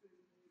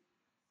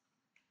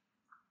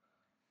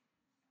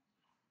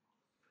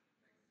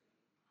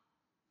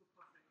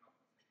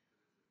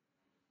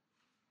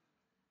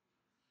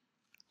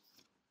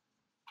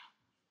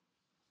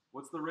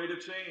 What's the rate of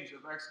change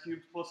of x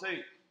cubed plus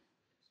 8?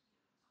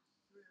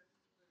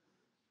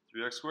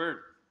 3x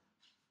squared.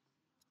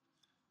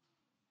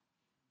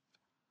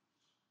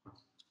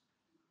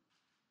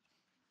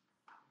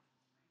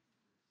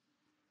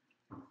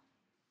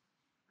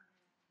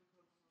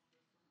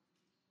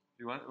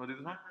 You want to do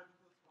this one? X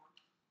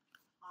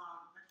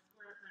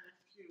squared and x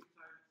cubed,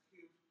 so x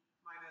cubed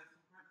minus,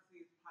 in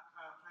parentheses, pi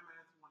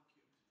minus 1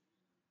 cubed.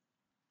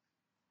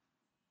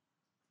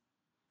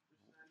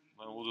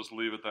 Well, we'll just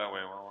leave it that way.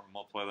 We don't want to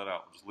multiply that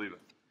out. We'll just leave it.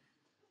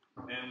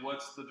 And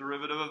what's the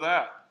derivative of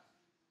that?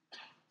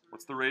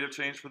 What's the rate of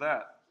change for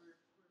that?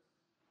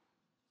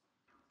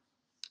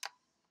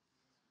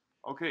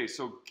 Okay,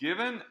 so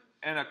given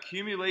an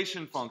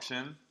accumulation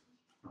function,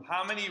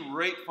 how many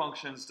rate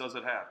functions does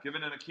it have?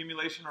 Given an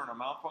accumulation or an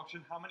amount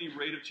function, how many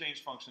rate of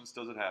change functions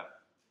does it have?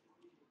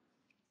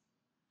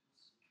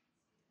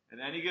 At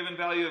any given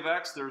value of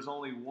x, there's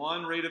only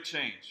one rate of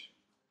change.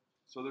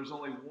 So there's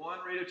only one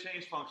rate of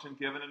change function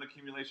given an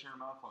accumulation or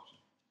amount function.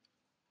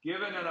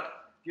 Given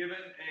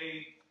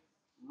a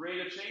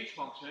rate of change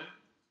function,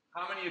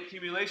 how many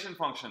accumulation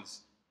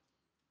functions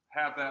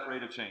have that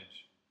rate of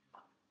change?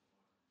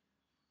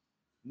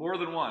 More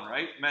than one,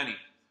 right? Many.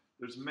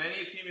 There's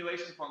many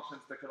accumulation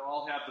functions that could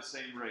all have the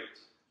same rate.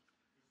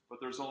 But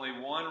there's only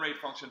one rate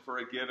function for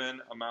a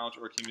given amount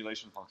or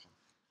accumulation function.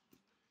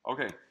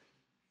 Okay.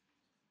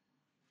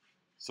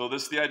 So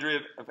this is the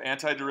idea of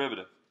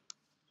antiderivative.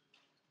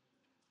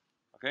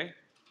 Okay?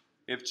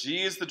 If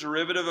g is the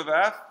derivative of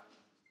f,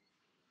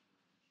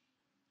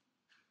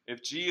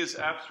 if g is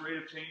f's rate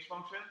of change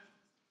function,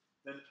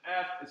 then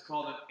f is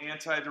called an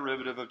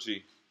antiderivative of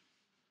g.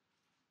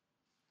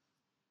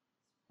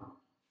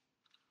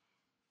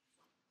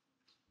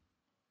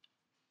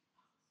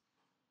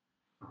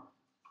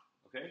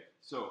 Okay?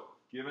 So,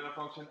 given a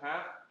function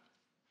f,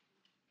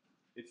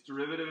 its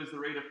derivative is the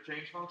rate of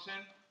change function.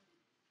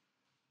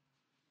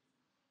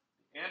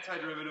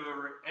 Antiderivative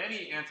over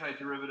any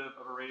antiderivative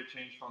of a rate of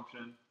change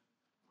function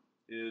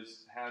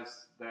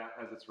has that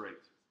as its rate.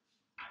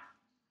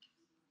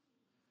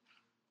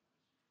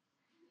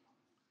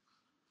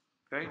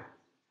 Okay?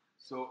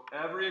 So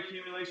every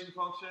accumulation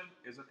function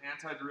is an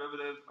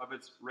antiderivative of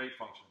its rate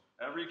function.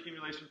 Every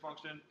accumulation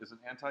function is an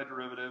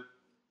antiderivative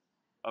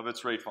of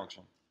its rate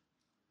function.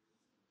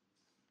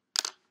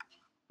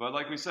 But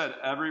like we said,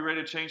 every rate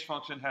of change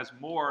function has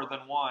more than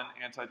one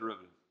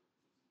antiderivative.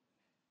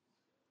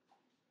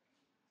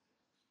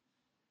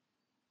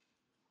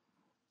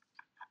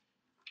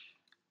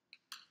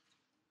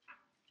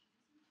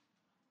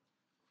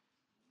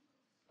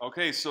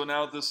 Okay, so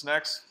now this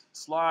next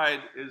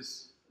slide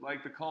is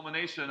like the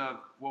culmination of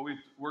what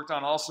we've worked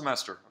on all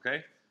semester,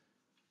 okay?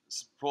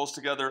 This pulls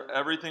together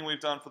everything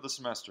we've done for the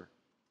semester.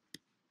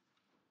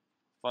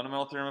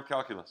 Fundamental theorem of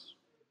calculus.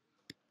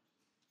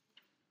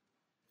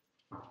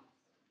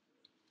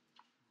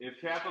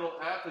 If capital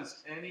F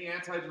is any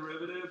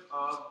antiderivative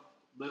of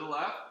little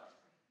f,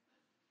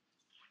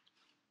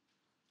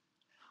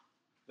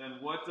 then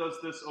what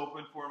does this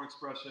open form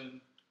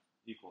expression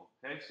equal?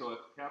 Okay, so if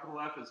capital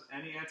F is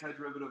any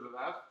antiderivative of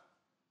f,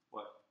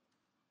 what?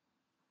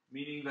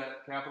 Meaning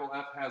that capital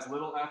F has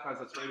little f as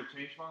its rate of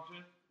change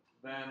function,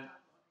 then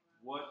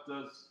what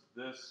does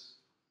this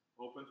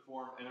open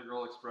form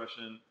integral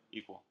expression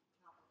equal?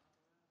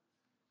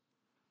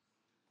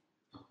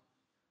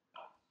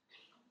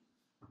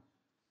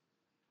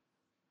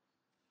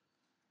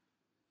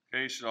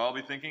 Okay, you should all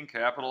be thinking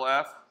capital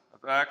F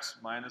of x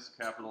minus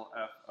capital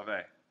F of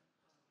a.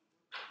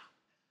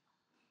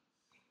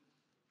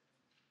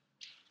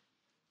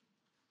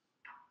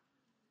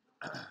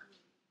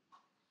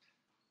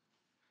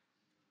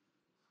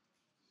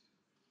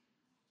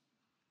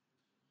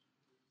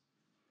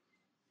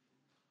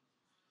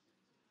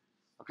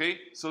 Okay,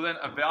 so then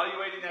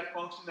evaluating that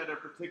function at a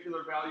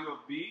particular value of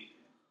b.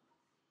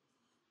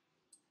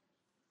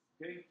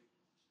 Okay,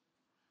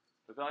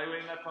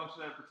 evaluating that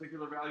function at a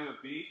particular value of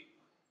b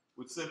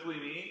would simply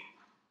mean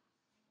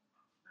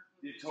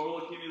the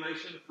total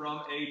accumulation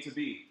from a to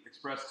b,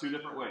 expressed two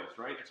different ways,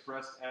 right?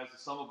 Expressed as the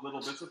sum of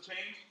little bits of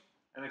change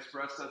and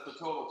expressed as the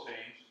total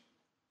change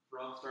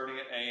from starting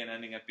at a and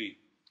ending at b.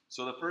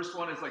 So the first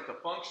one is like the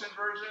function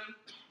version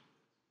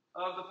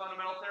of the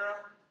fundamental theorem.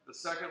 The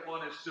second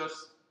one is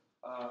just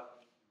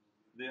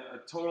the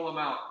total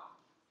amount,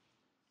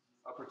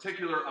 a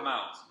particular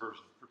amount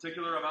version.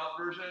 Particular amount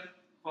version,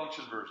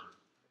 function version.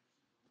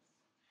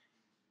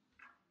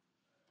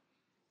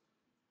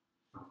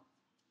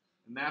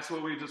 And that's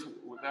what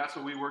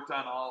we worked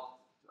on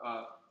all,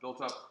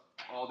 built up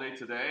all day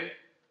today.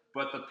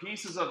 But the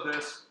pieces of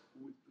this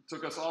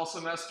took us all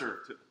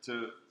semester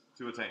to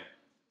attain.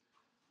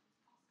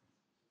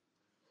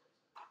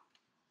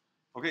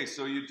 Okay,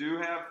 so you do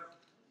have,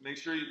 make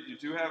sure you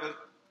do have a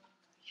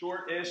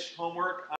short-ish homework